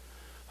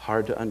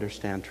hard to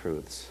understand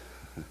truths.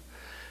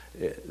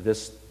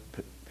 This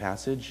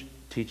passage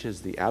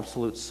teaches the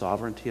absolute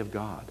sovereignty of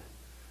God.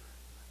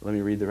 Let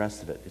me read the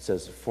rest of it. It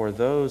says, for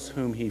those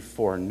whom he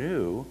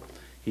foreknew,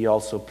 he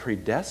also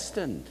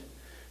predestined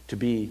to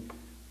be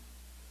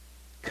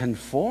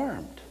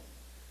conformed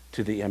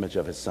to the image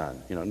of his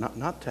Son.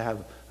 Not to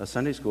have a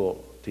Sunday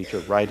school teacher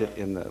write it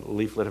in the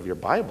leaflet of your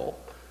Bible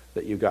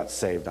that you got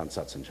saved on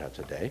such and such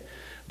a day,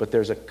 but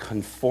there's a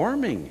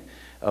conforming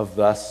of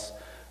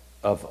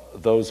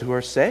those who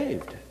are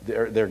saved.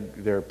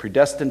 They're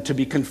predestined to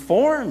be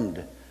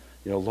conformed.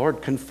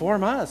 Lord,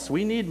 conform us.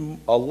 We need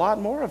a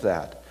lot more of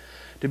that.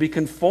 To be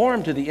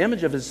conformed to the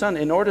image of his Son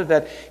in order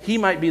that he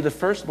might be the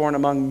firstborn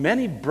among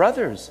many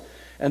brothers.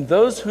 And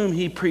those whom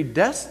he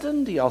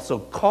predestined, he also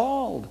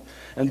called.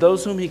 And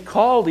those whom he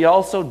called, he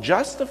also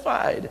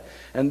justified.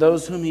 And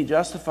those whom he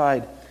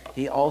justified,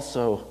 he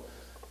also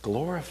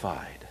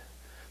glorified.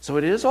 So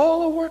it is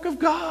all a work of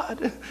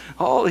God.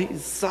 All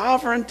his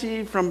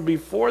sovereignty from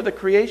before the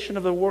creation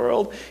of the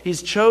world.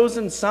 He's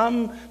chosen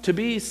some to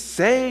be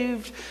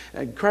saved.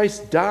 And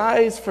Christ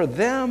dies for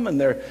them,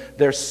 and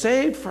they're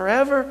saved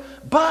forever.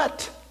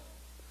 But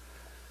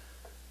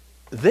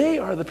they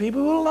are the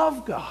people who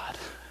love God.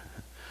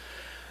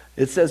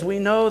 It says, we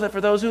know that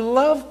for those who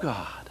love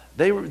God,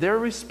 they're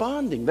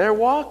responding, they're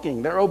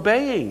walking, they're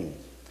obeying.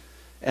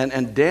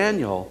 And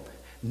Daniel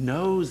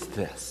knows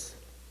this.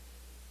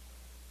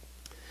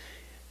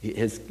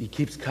 He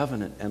keeps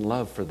covenant and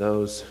love for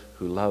those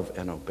who love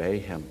and obey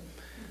him.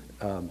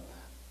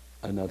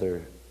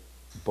 Another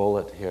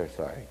bullet here,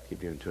 sorry,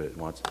 keep getting to it at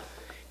once.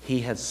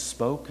 He has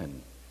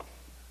spoken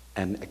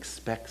and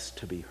expects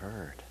to be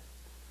heard.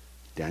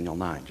 Daniel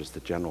 9, just the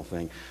general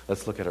thing.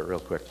 Let's look at it real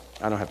quick.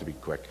 I don't have to be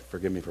quick.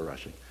 Forgive me for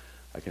rushing.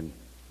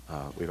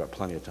 We've got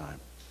plenty of time.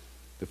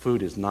 The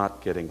food is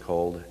not getting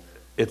cold.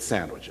 It's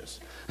sandwiches.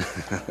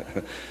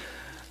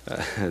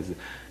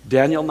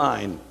 Daniel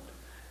 9.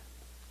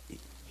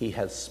 He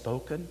has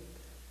spoken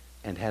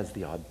and has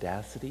the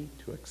audacity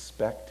to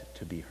expect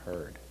to be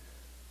heard.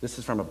 This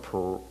is from a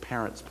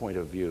parent's point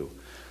of view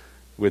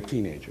with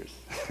teenagers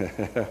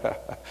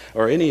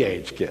or any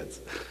age kids.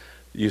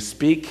 You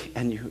speak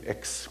and you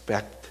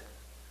expect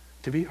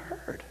to be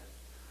heard.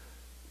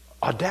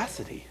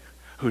 Audacity.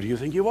 Who do you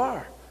think you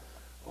are?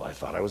 Well, I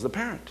thought I was the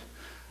parent.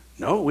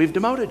 No, we've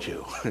demoted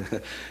you.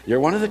 You're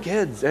one of the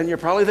kids, and you're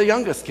probably the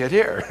youngest kid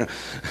here.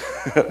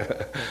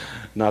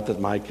 Not that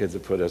my kids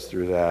have put us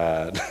through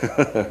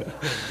that.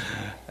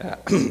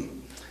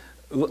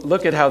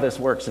 Look at how this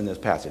works in this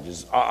passage.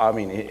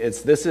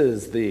 This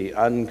is the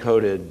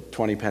uncoded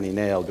 20-penny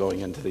nail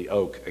going into the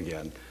oak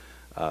again.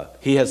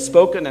 He has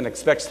spoken and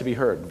expects to be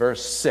heard.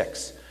 Verse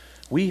 6.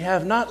 We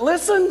have not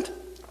listened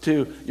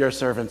to your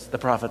servants, the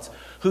prophets,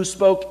 who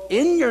spoke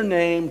in your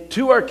name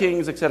to our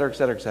kings, etc.,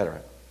 etc.,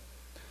 etc.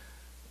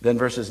 Then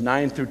verses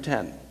 9 through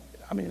 10.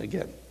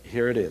 Again,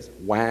 here it is.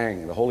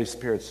 Whang, the Holy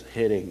Spirit's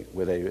hitting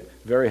with a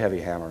very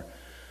heavy hammer.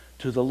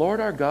 To the Lord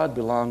our God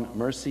belong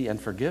mercy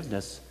and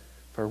forgiveness,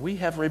 for we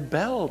have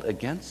rebelled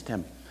against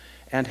him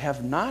and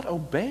have not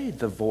obeyed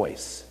the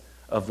voice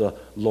of the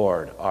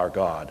Lord our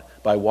God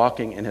by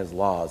walking in his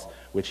laws,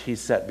 which he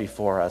set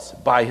before us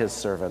by his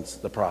servants,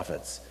 the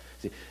prophets.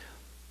 See,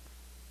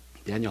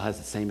 Daniel has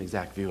the same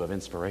exact view of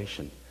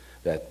inspiration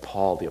that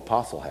Paul the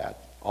apostle had.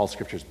 All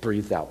scripture is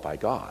breathed out by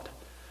God.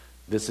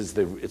 It's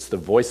the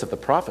voice of the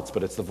prophets,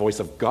 but it's the voice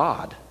of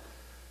God.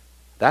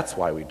 That's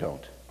why we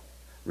don't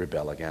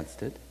rebel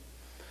against it.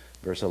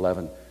 Verse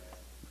 11.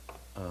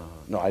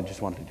 I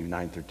just wanted to do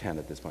 9 through 10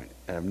 at this point.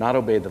 And have not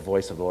obeyed the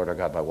voice of the Lord our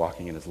God by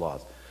walking in his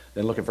laws.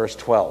 Then look at verse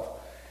 12.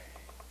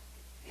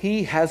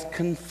 He has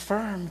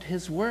confirmed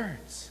his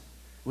words,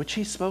 which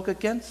he spoke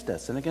against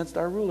us and against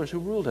our rulers who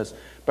ruled us,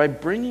 by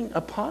bringing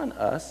upon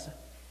us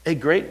a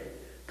great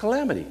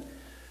calamity.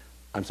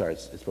 I'm sorry,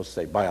 it's supposed to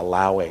say by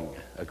allowing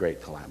a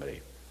great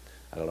calamity.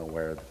 I don't know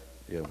where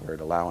the word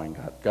allowing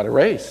got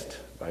erased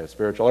by a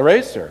spiritual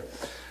eraser.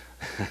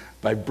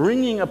 By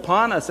bringing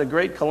upon us a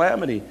great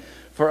calamity,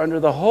 for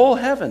under the whole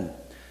heaven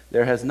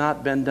there has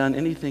not been done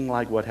anything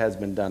like what has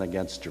been done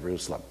against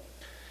Jerusalem.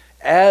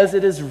 As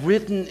it is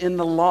written in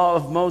the law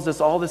of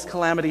Moses, all this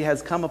calamity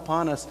has come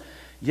upon us,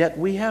 yet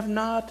we have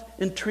not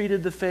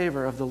entreated the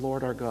favor of the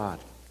Lord our God.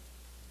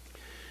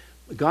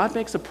 God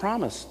makes a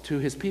promise to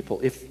his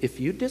people. If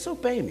you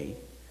disobey me,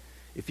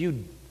 if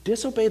you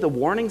disobey the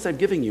warnings I'm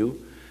giving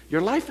you, your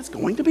life is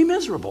going to be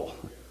miserable.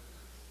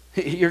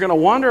 You're going to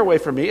wander away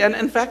from me, and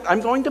in fact,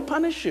 I'm going to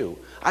punish you.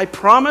 I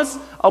promise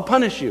I'll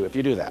punish you if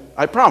you do that.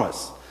 I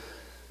promise.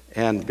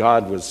 And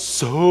God was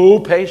so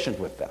patient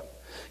with them.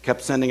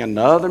 Kept sending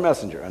another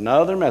messenger, and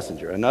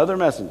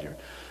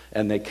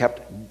they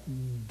kept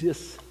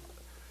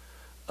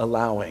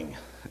disallowing,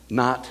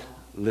 not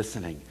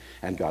listening.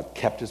 And God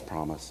kept his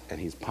promise, and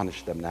he's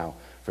punished them now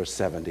for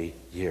 70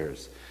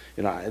 years.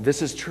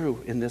 This is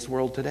true in this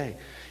world today.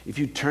 If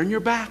you turn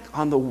your back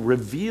on the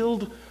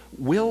revealed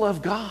will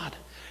of God,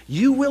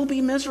 you will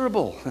be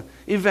miserable.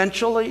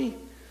 Eventually,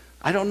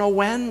 I don't know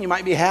when, you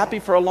might be happy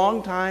for a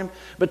long time,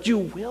 but you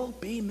will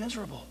be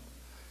miserable.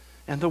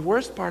 And the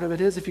worst part of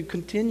it is, if you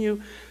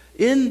continue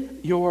in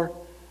your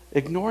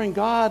ignoring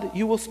God,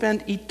 you will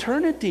spend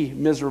eternity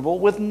miserable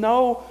with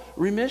no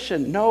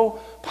remission,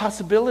 no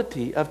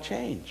possibility of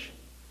change.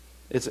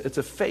 It's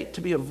a fate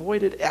to be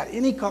avoided at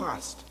any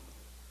cost.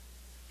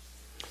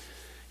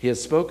 He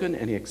has spoken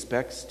and he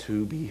expects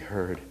to be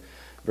heard.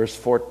 Verse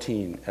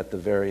 14 at the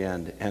very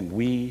end, and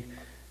we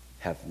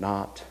have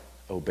not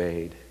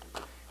obeyed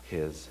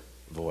his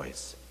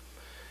voice.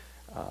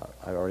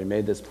 I already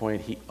made this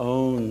point. He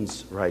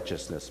owns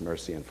righteousness,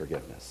 mercy, and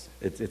forgiveness.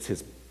 It's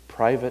his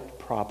private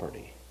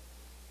property.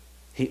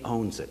 He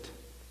owns it.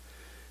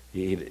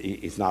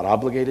 He's not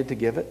obligated to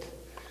give it,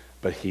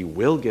 but he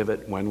will give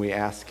it when we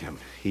ask him.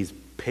 He's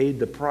paid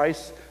the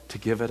price to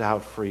give it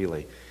out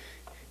freely.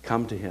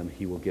 Come to him,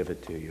 he will give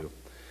it to you.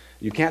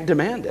 You can't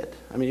demand it.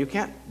 You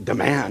can't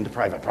demand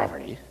private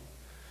property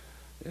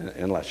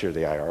unless you're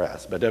the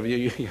IRS. But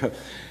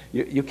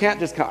you can't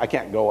just come. I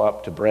can't go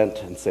up to Brent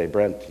and say,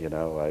 Brent,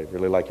 I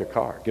really like your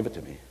car. Give it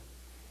to me.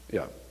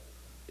 Yeah,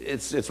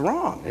 it's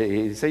wrong.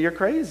 You say you're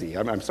crazy.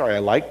 I'm sorry. I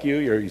like you.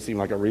 You seem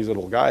like a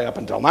reasonable guy up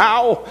until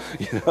now.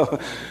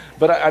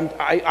 But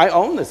I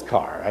own this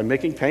car. I'm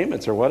making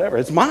payments or whatever.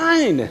 It's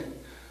mine.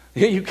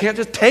 You can't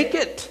just take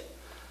it.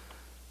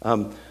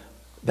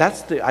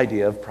 That's the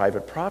idea of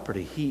private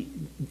property.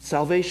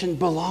 Salvation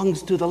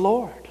belongs to the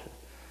Lord.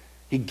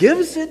 He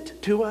gives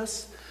it to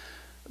us,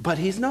 but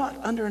he's not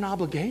under an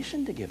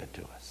obligation to give it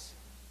to us.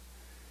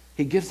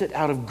 He gives it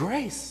out of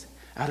grace,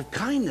 out of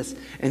kindness,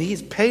 and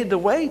he's paid the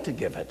way to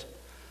give it.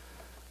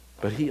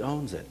 But he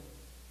owns it.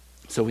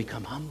 So we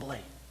come humbly.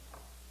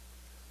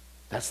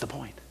 That's the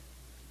point.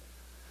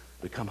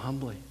 We come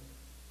humbly.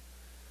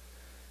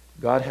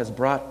 God has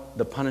brought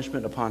the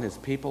punishment upon his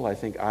people. I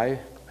think I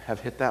have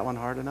hit that one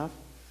hard enough.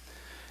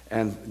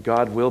 And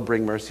God will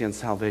bring mercy and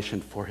salvation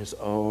for his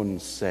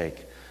own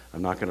sake.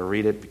 I'm not going to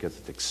read it because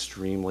it's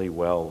extremely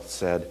well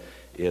said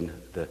in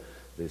the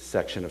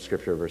section of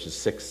Scripture, verses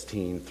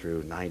 16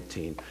 through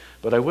 19.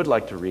 But I would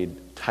like to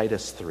read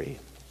Titus 3.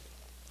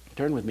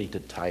 Turn with me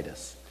to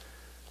Titus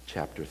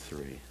chapter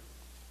 3.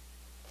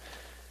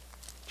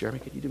 Jeremy,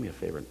 could you do me a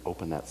favor and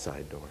open that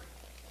side door?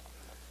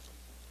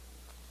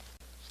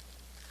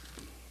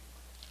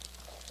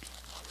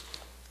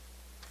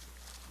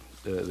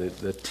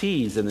 The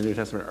T's in the New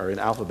Testament are in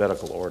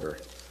alphabetical order.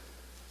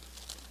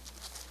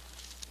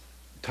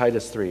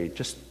 Titus 3,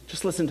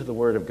 just listen to the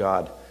word of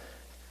God,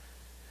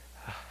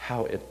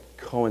 how it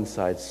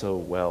coincides so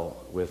well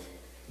with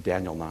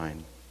Daniel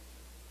 9.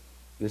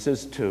 This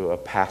is to a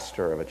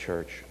pastor of a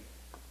church,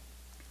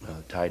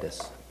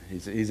 Titus.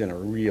 He's in a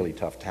really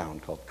tough town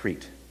called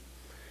Crete.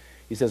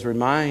 He says,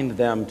 remind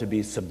them to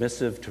be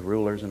submissive to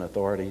rulers and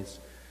authorities,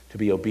 to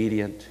be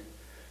obedient,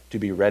 to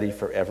be ready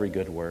for every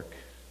good work,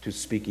 to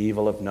speak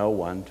evil of no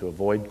one, to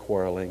avoid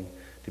quarreling,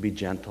 to be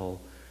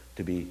gentle,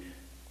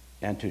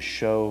 and to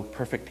show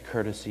perfect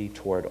courtesy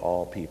toward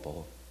all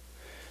people.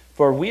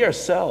 For we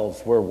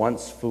ourselves were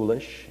once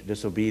foolish,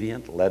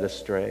 disobedient, led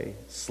astray,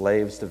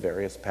 slaves to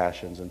various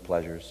passions and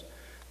pleasures,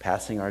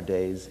 passing our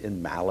days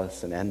in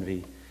malice and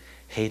envy,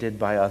 hated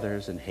by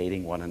others and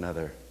hating one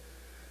another.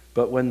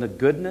 But when the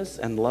goodness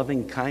and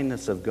loving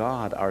kindness of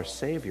God, our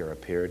Savior,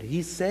 appeared,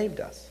 he saved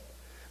us,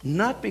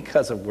 not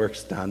because of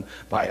works done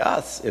by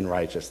us in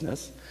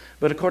righteousness,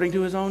 but according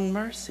to his own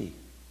mercy,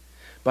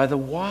 by the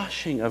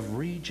washing of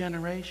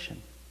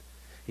regeneration.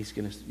 He's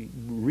going to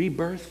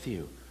rebirth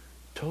you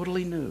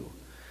totally new,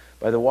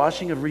 by the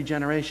washing of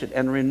regeneration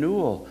and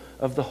renewal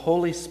of the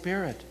Holy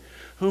Spirit,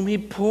 whom he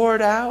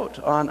poured out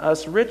on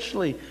us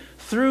richly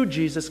through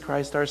Jesus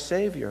Christ our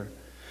Savior,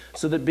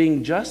 so that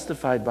being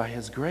justified by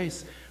his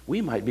grace,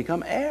 we might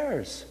become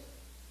heirs,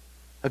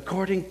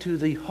 according to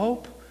the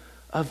hope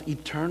of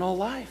eternal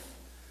life.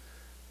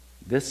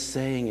 This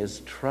saying is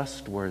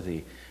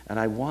trustworthy, and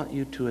I want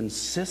you to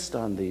insist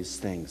on these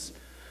things,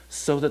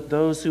 so that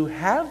those who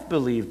have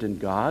believed in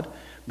God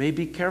may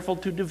be careful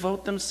to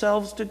devote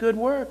themselves to good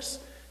works.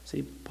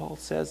 See, Paul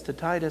says to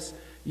Titus,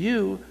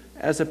 you,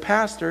 as a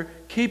pastor,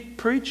 keep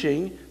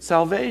preaching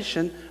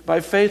salvation by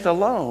faith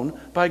alone,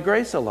 by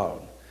grace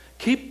alone.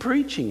 Keep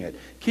preaching it.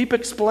 Keep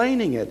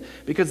explaining it,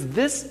 because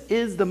this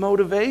is the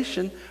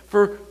motivation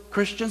for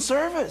Christian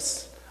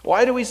service.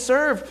 Why do we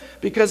serve?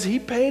 Because he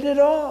paid it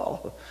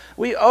all.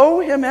 We owe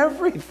him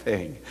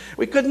everything.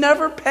 We could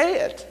never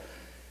pay it.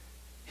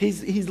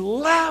 He's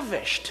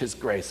lavished his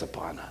grace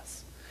upon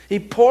us. He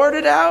poured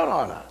it out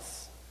on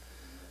us.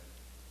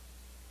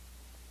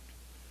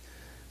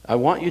 I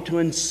want you to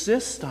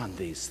insist on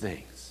these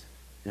things.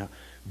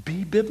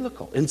 Be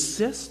biblical.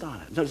 Insist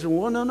on it.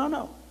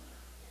 No.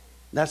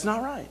 That's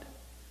not right.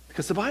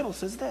 Because the Bible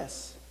says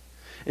this.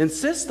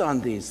 Insist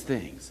on these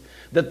things,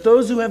 that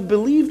those who have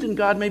believed in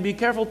God may be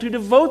careful to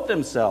devote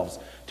themselves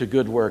to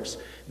good works.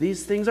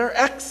 These things are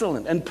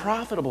excellent and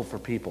profitable for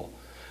people.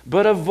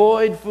 But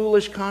avoid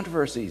foolish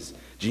controversies,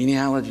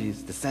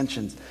 genealogies,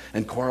 dissensions,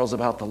 and quarrels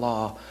about the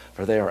law,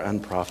 for they are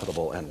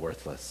unprofitable and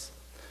worthless.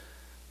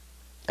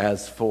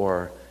 As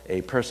for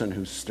a person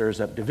who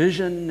stirs up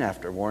division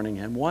after warning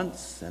him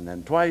once and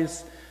then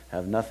twice,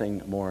 have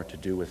nothing more to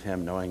do with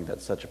him, knowing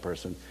that such a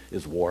person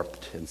is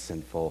warped and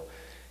sinful.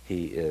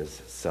 He is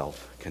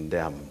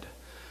self-condemned.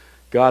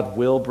 God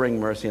will bring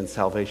mercy and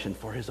salvation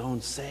for his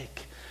own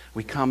sake.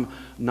 We come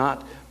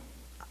not...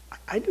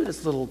 I do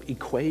this little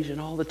equation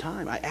all the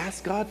time. I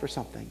ask God for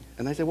something,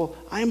 and I say, well,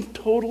 I am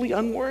totally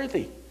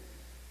unworthy.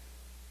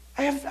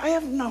 I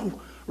have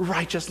no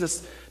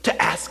righteousness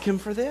to ask him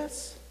for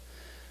this.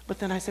 But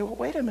then I say, well,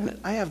 wait a minute.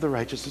 I have the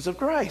righteousness of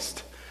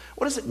Christ.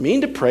 What does it mean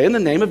to pray in the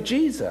name of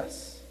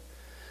Jesus?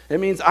 It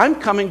means I'm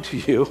coming to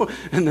you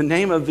in the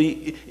name of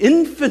the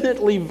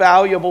infinitely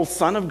valuable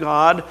Son of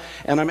God,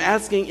 and I'm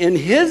asking in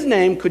his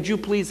name, could you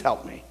please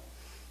help me?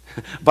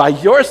 By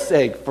your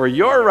sake, for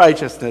your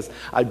righteousness,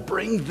 I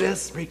bring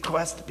this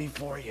request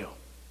before you.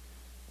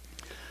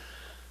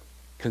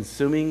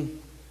 Consuming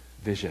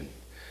vision.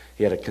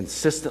 He had a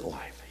consistent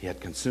life. He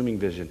had consuming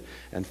vision.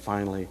 And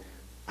finally,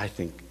 I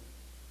think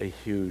a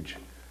huge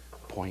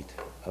point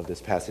of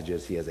this passage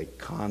is he has a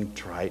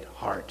contrite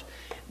heart.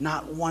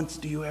 Not once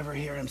do you ever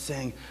hear him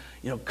saying,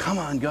 come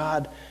on,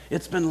 God,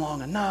 it's been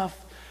long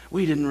enough.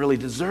 We didn't really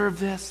deserve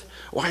this.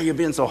 Why are you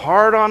being so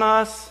hard on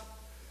us?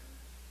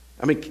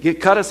 I mean,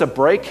 cut us a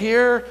break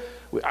here.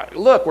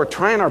 Look, we're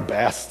trying our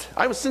best.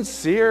 I was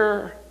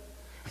sincere.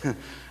 I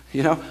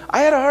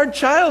had a hard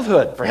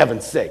childhood, for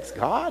heaven's sakes,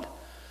 God.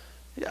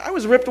 I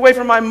was ripped away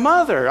from my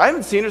mother. I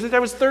haven't seen her since I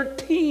was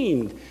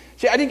 13.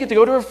 I didn't get to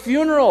go to her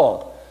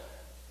funeral.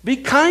 Be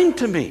kind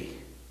to me.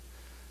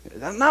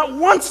 Not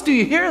once do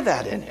you hear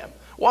that in him.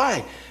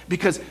 Why?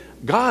 Because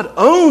God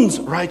owns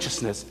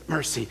righteousness,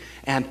 mercy,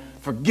 and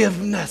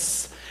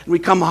forgiveness. And we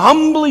come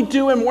humbly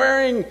to him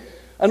wearing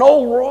an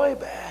old Roy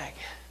bag.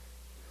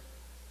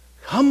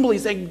 Humbly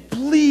saying,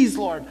 please,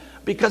 Lord,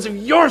 because of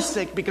your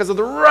sake, because of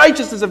the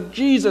righteousness of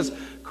Jesus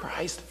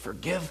Christ,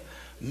 forgive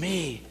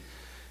me.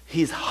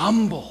 He's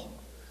humble.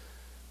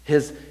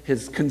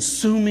 His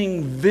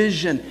consuming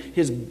vision,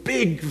 his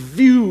big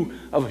view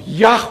of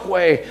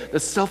Yahweh, the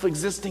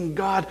self-existing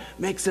God,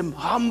 makes him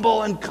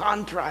humble and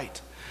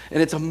contrite.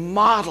 And it's a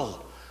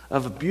model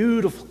of a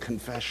beautiful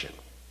confession.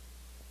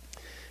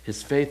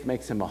 His faith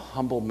makes him a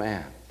humble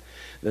man.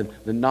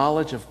 The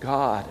knowledge of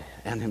God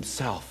and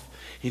himself.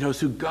 He knows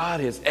who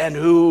God is and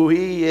who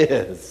he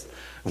is.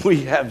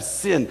 We have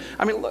sinned.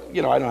 I mean, look, I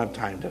don't have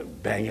time to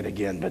bang it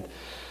again, but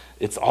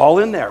it's all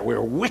in there.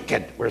 We're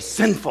wicked. We're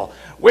sinful.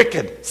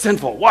 Wicked,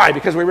 sinful. Why?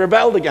 Because we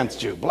rebelled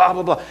against you. Blah,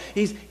 blah, blah.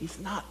 He's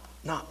not,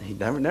 he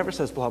never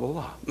says blah, blah,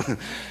 blah.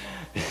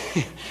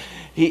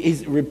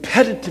 He's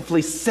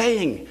repetitively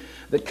saying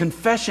that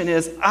confession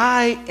is,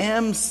 I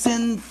am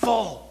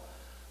sinful.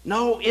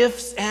 No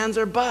ifs, ands,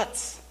 or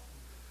buts.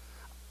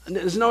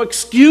 There's no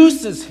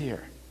excuses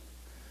here.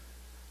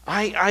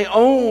 I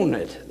own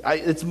it.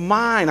 It's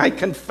mine. I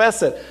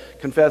confess it.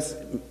 Confess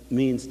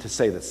means to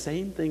say the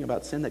same thing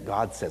about sin that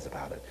God says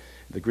about it.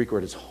 The Greek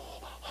word is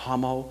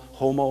homo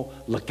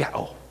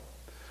legeo.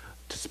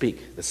 To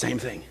speak the same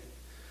thing.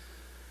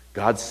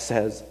 God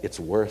says it's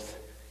worth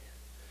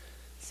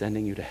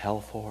sending you to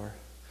hell for,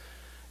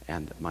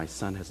 and my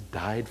son has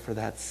died for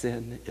that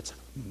sin. It's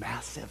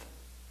massive.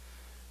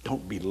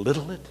 Don't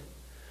belittle it.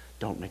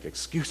 Don't make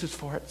excuses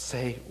for it.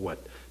 Say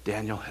what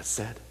Daniel has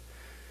said.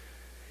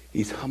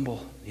 He's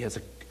humble. He has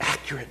an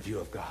accurate view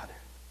of God.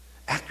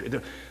 Accurate.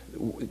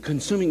 The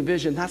consuming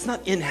vision, that's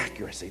not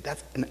inaccuracy.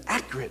 That's an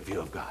accurate view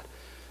of God.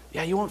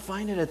 Yeah, you won't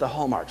find it at the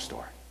Hallmark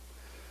store.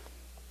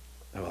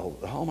 Well,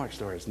 the Hallmark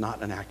store is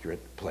not an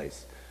accurate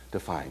place to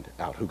find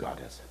out who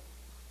God is.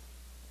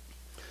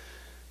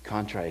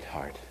 Contrite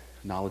heart,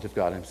 knowledge of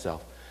God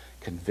himself,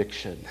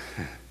 conviction,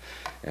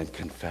 and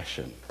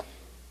confession.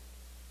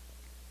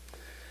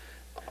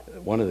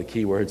 One of the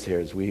key words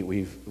here is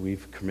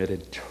we've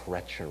committed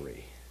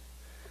treachery.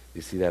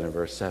 You see that in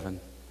verse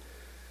 7?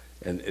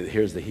 And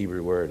here's the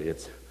Hebrew word.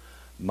 It's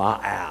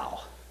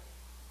ma'al.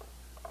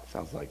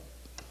 Sounds like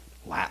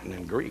Latin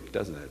and Greek,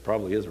 doesn't it? It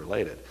probably is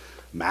related.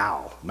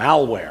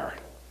 Malware.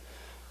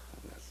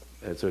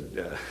 It's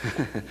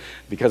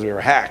because we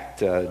were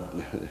hacked,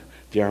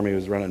 Jeremy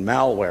was running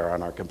malware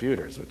on our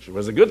computers, which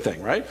was a good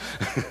thing, right?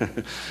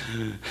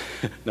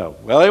 No,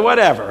 well,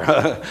 whatever.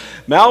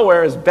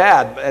 Malware is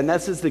bad, and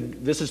this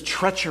is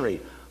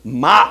treachery.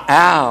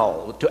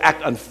 Ma'al, to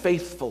act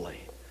unfaithfully.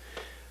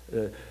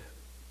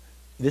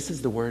 This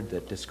is the word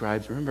that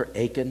describes, remember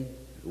Achan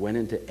went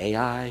into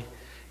Ai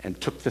and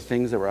took the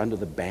things that were under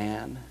the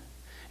ban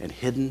and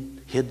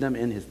hid them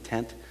in his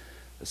tent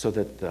so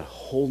that the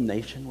whole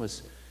nation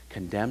was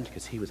condemned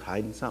because he was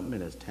hiding something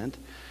in his tent?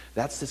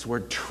 That's this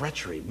word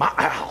treachery,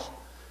 ma'al.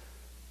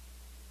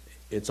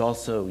 It's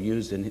also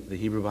used in the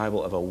Hebrew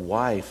Bible of a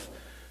wife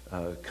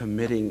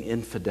committing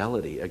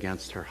infidelity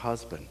against her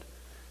husband.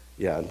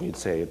 Yeah, and you'd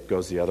say it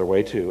goes the other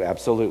way too,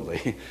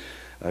 absolutely.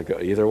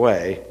 Either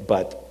way,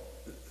 but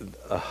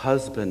a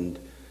husband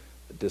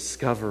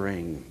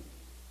discovering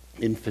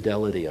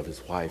infidelity of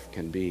his wife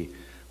can be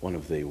one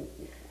of the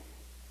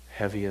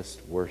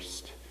heaviest,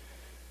 worst,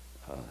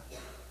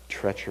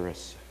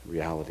 treacherous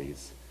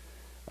realities.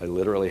 I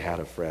literally had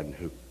a friend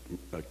who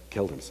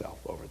killed himself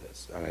over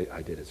this.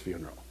 I did his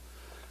funeral.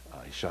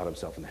 He shot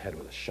himself in the head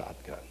with a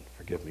shotgun.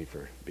 Forgive me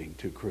for being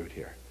too crude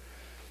here.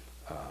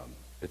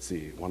 It's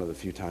one of the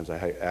few times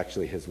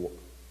his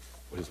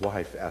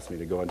wife asked me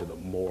to go into the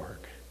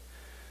morgue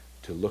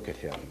to look at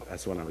him.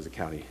 That's when I was a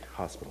county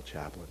hospital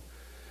chaplain.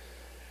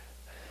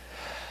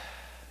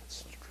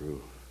 It's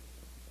true.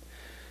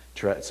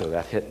 So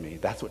that hit me.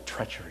 That's what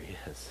treachery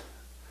is.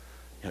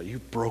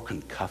 You've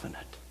broken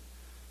covenant.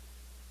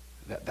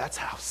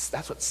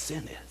 That's what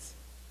sin is.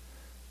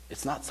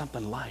 It's not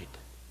something light.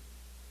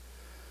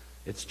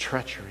 It's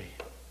treachery.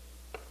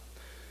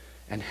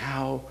 And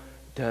how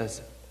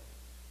does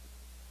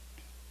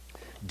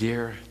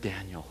dear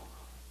Daniel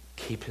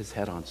keep his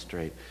head on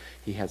straight?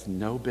 He has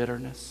no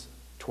bitterness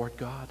toward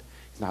God.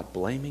 He's not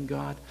blaming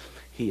God.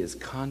 He is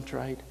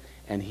contrite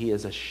and he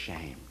is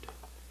ashamed.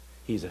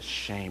 He's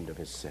ashamed of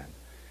his sin.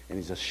 And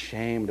he's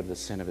ashamed of the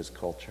sin of his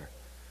culture.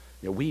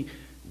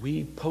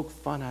 We poke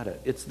fun at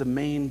it. It's the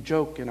main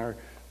joke in our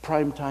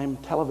primetime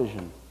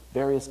television.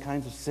 Various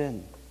kinds of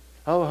sin.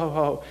 Ho, ho,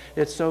 ho.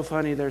 It's so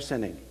funny they're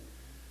sinning.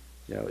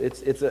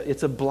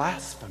 It's a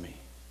blasphemy.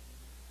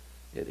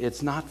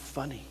 It's not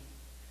funny.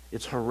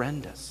 It's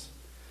horrendous.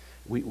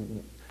 We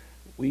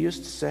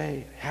used to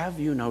say, have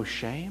you no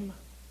shame?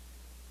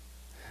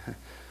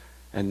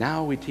 And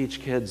now we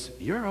teach kids,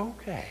 you're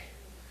okay.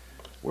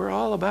 We're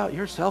all about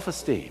your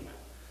self-esteem.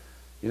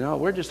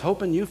 We're just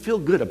hoping you feel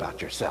good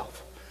about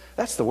yourself.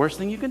 That's the worst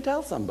thing you can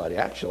tell somebody,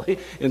 actually.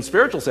 In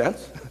spiritual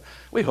sense,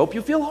 we hope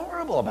you feel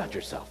horrible about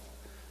yourself.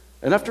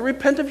 Enough to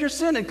repent of your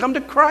sin and come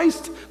to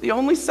Christ, the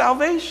only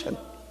salvation.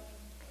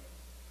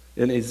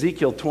 In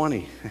Ezekiel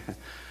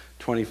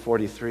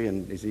 20:43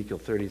 and Ezekiel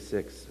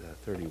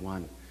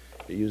 36:31,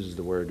 it uses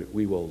the word,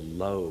 we will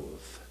loathe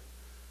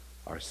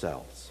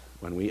ourselves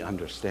when we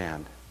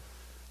understand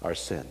our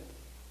sin.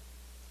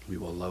 We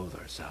will loathe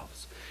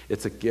ourselves.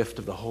 It's a gift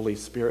of the Holy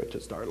Spirit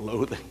to start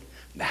loathing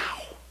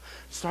now.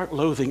 Start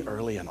loathing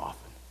early and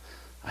often.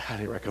 I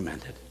highly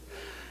recommend it.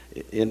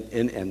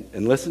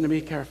 And listen to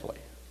me carefully.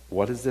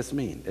 What does this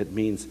mean? It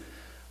means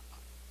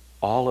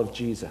all of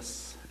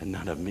Jesus and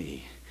none of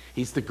me.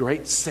 He's the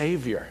great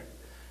Savior.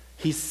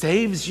 He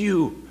saves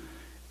you.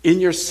 In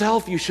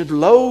yourself, you should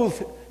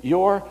loathe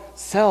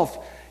yourself.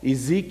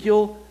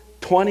 Ezekiel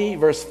 20,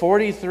 verse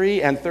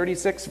 43 and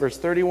 36, verse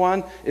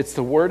 31. It's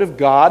the word of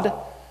God.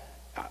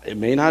 It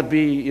may not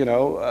be,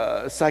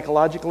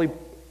 psychologically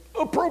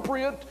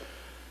appropriate,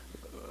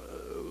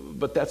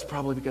 but that's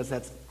probably because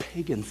that's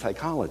pagan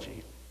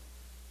psychology.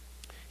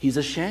 He's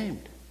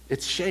ashamed.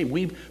 It's shame.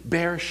 We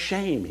bear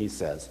shame, he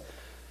says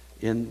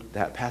in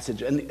that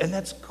passage. And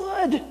that's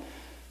good,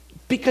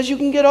 because you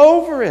can get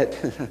over it.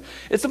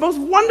 It's the most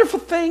wonderful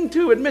thing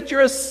to admit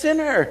you're a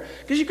sinner,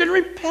 because you can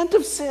repent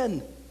of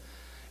sin.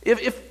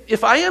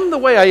 If I am the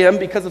way I am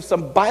because of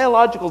some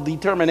biological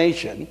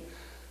determination,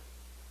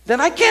 then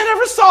I can't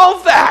ever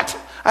solve that.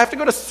 I have to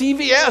go to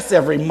CVS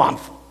every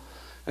month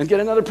and get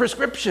another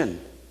prescription.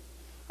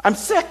 I'm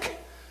sick.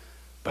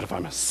 But if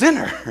I'm a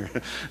sinner,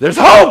 there's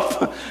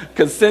hope,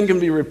 because sin can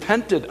be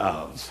repented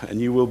of,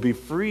 and you will be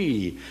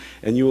free,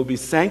 and you will be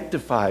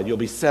sanctified, you'll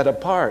be set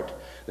apart.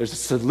 There's a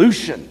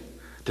solution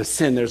to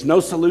sin. There's no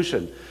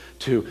solution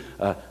to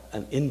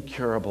an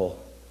incurable,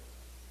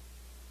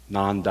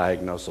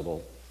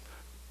 non-diagnosable,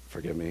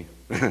 forgive me,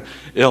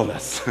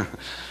 illness.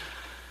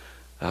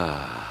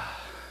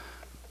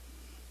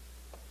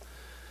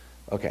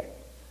 Okay,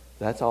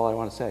 that's all I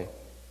want to say.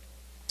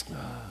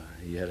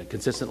 He had a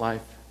consistent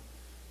life.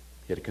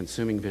 He had a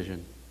consuming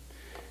vision,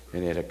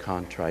 and he had a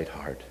contrite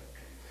heart.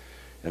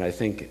 And I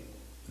think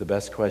the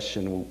best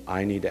question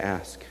I need to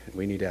ask,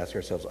 we need to ask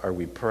ourselves, are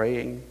we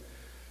praying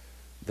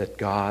that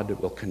God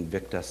will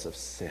convict us of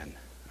sin?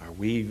 Are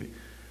we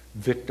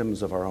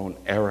victims of our own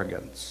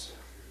arrogance?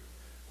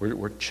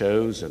 We're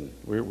chosen,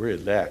 we're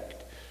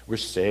elect, we're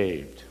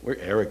saved, we're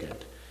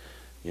arrogant.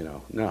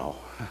 No.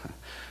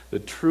 The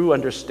true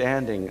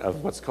understanding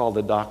of what's called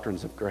the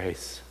doctrines of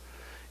grace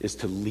is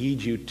to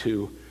lead you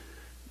to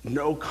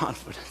no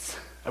confidence.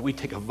 We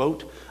take a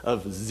vote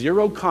of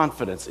zero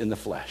confidence in the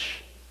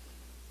flesh.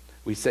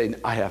 We say,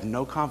 I have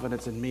no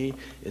confidence in me.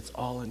 It's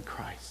all in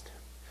Christ.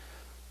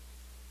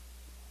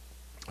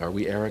 Are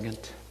we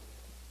arrogant?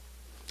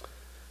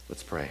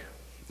 Let's pray.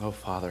 Oh,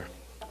 Father,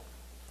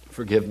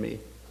 forgive me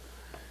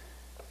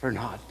for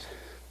not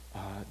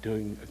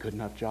doing a good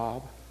enough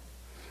job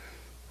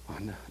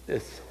on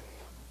this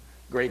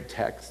great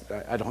text.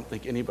 I don't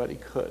think anybody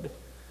could.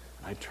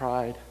 I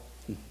tried.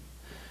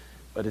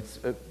 But it's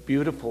a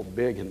beautiful,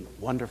 big, and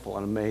wonderful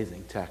and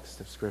amazing text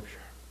of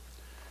Scripture.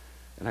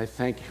 And I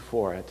thank you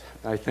for it.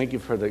 I thank you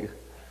for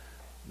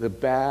the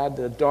bad,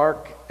 the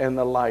dark, and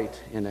the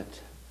light in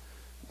it.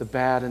 The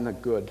bad and the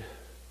good.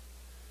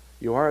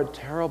 You are a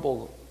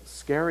terrible,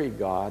 scary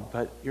God,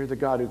 but you're the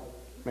God who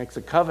makes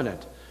a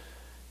covenant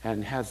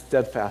and has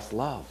steadfast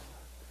love.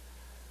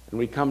 And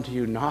we come to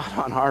you not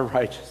on our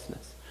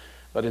righteousness,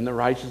 but in the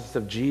righteousness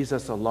of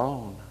Jesus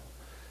alone.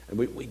 And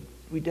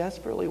we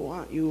desperately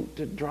want you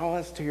to draw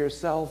us to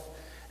yourself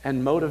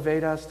and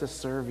motivate us to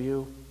serve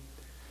you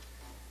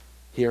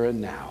here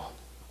and now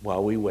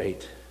while we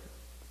wait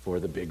for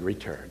the big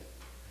return.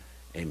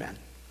 Amen.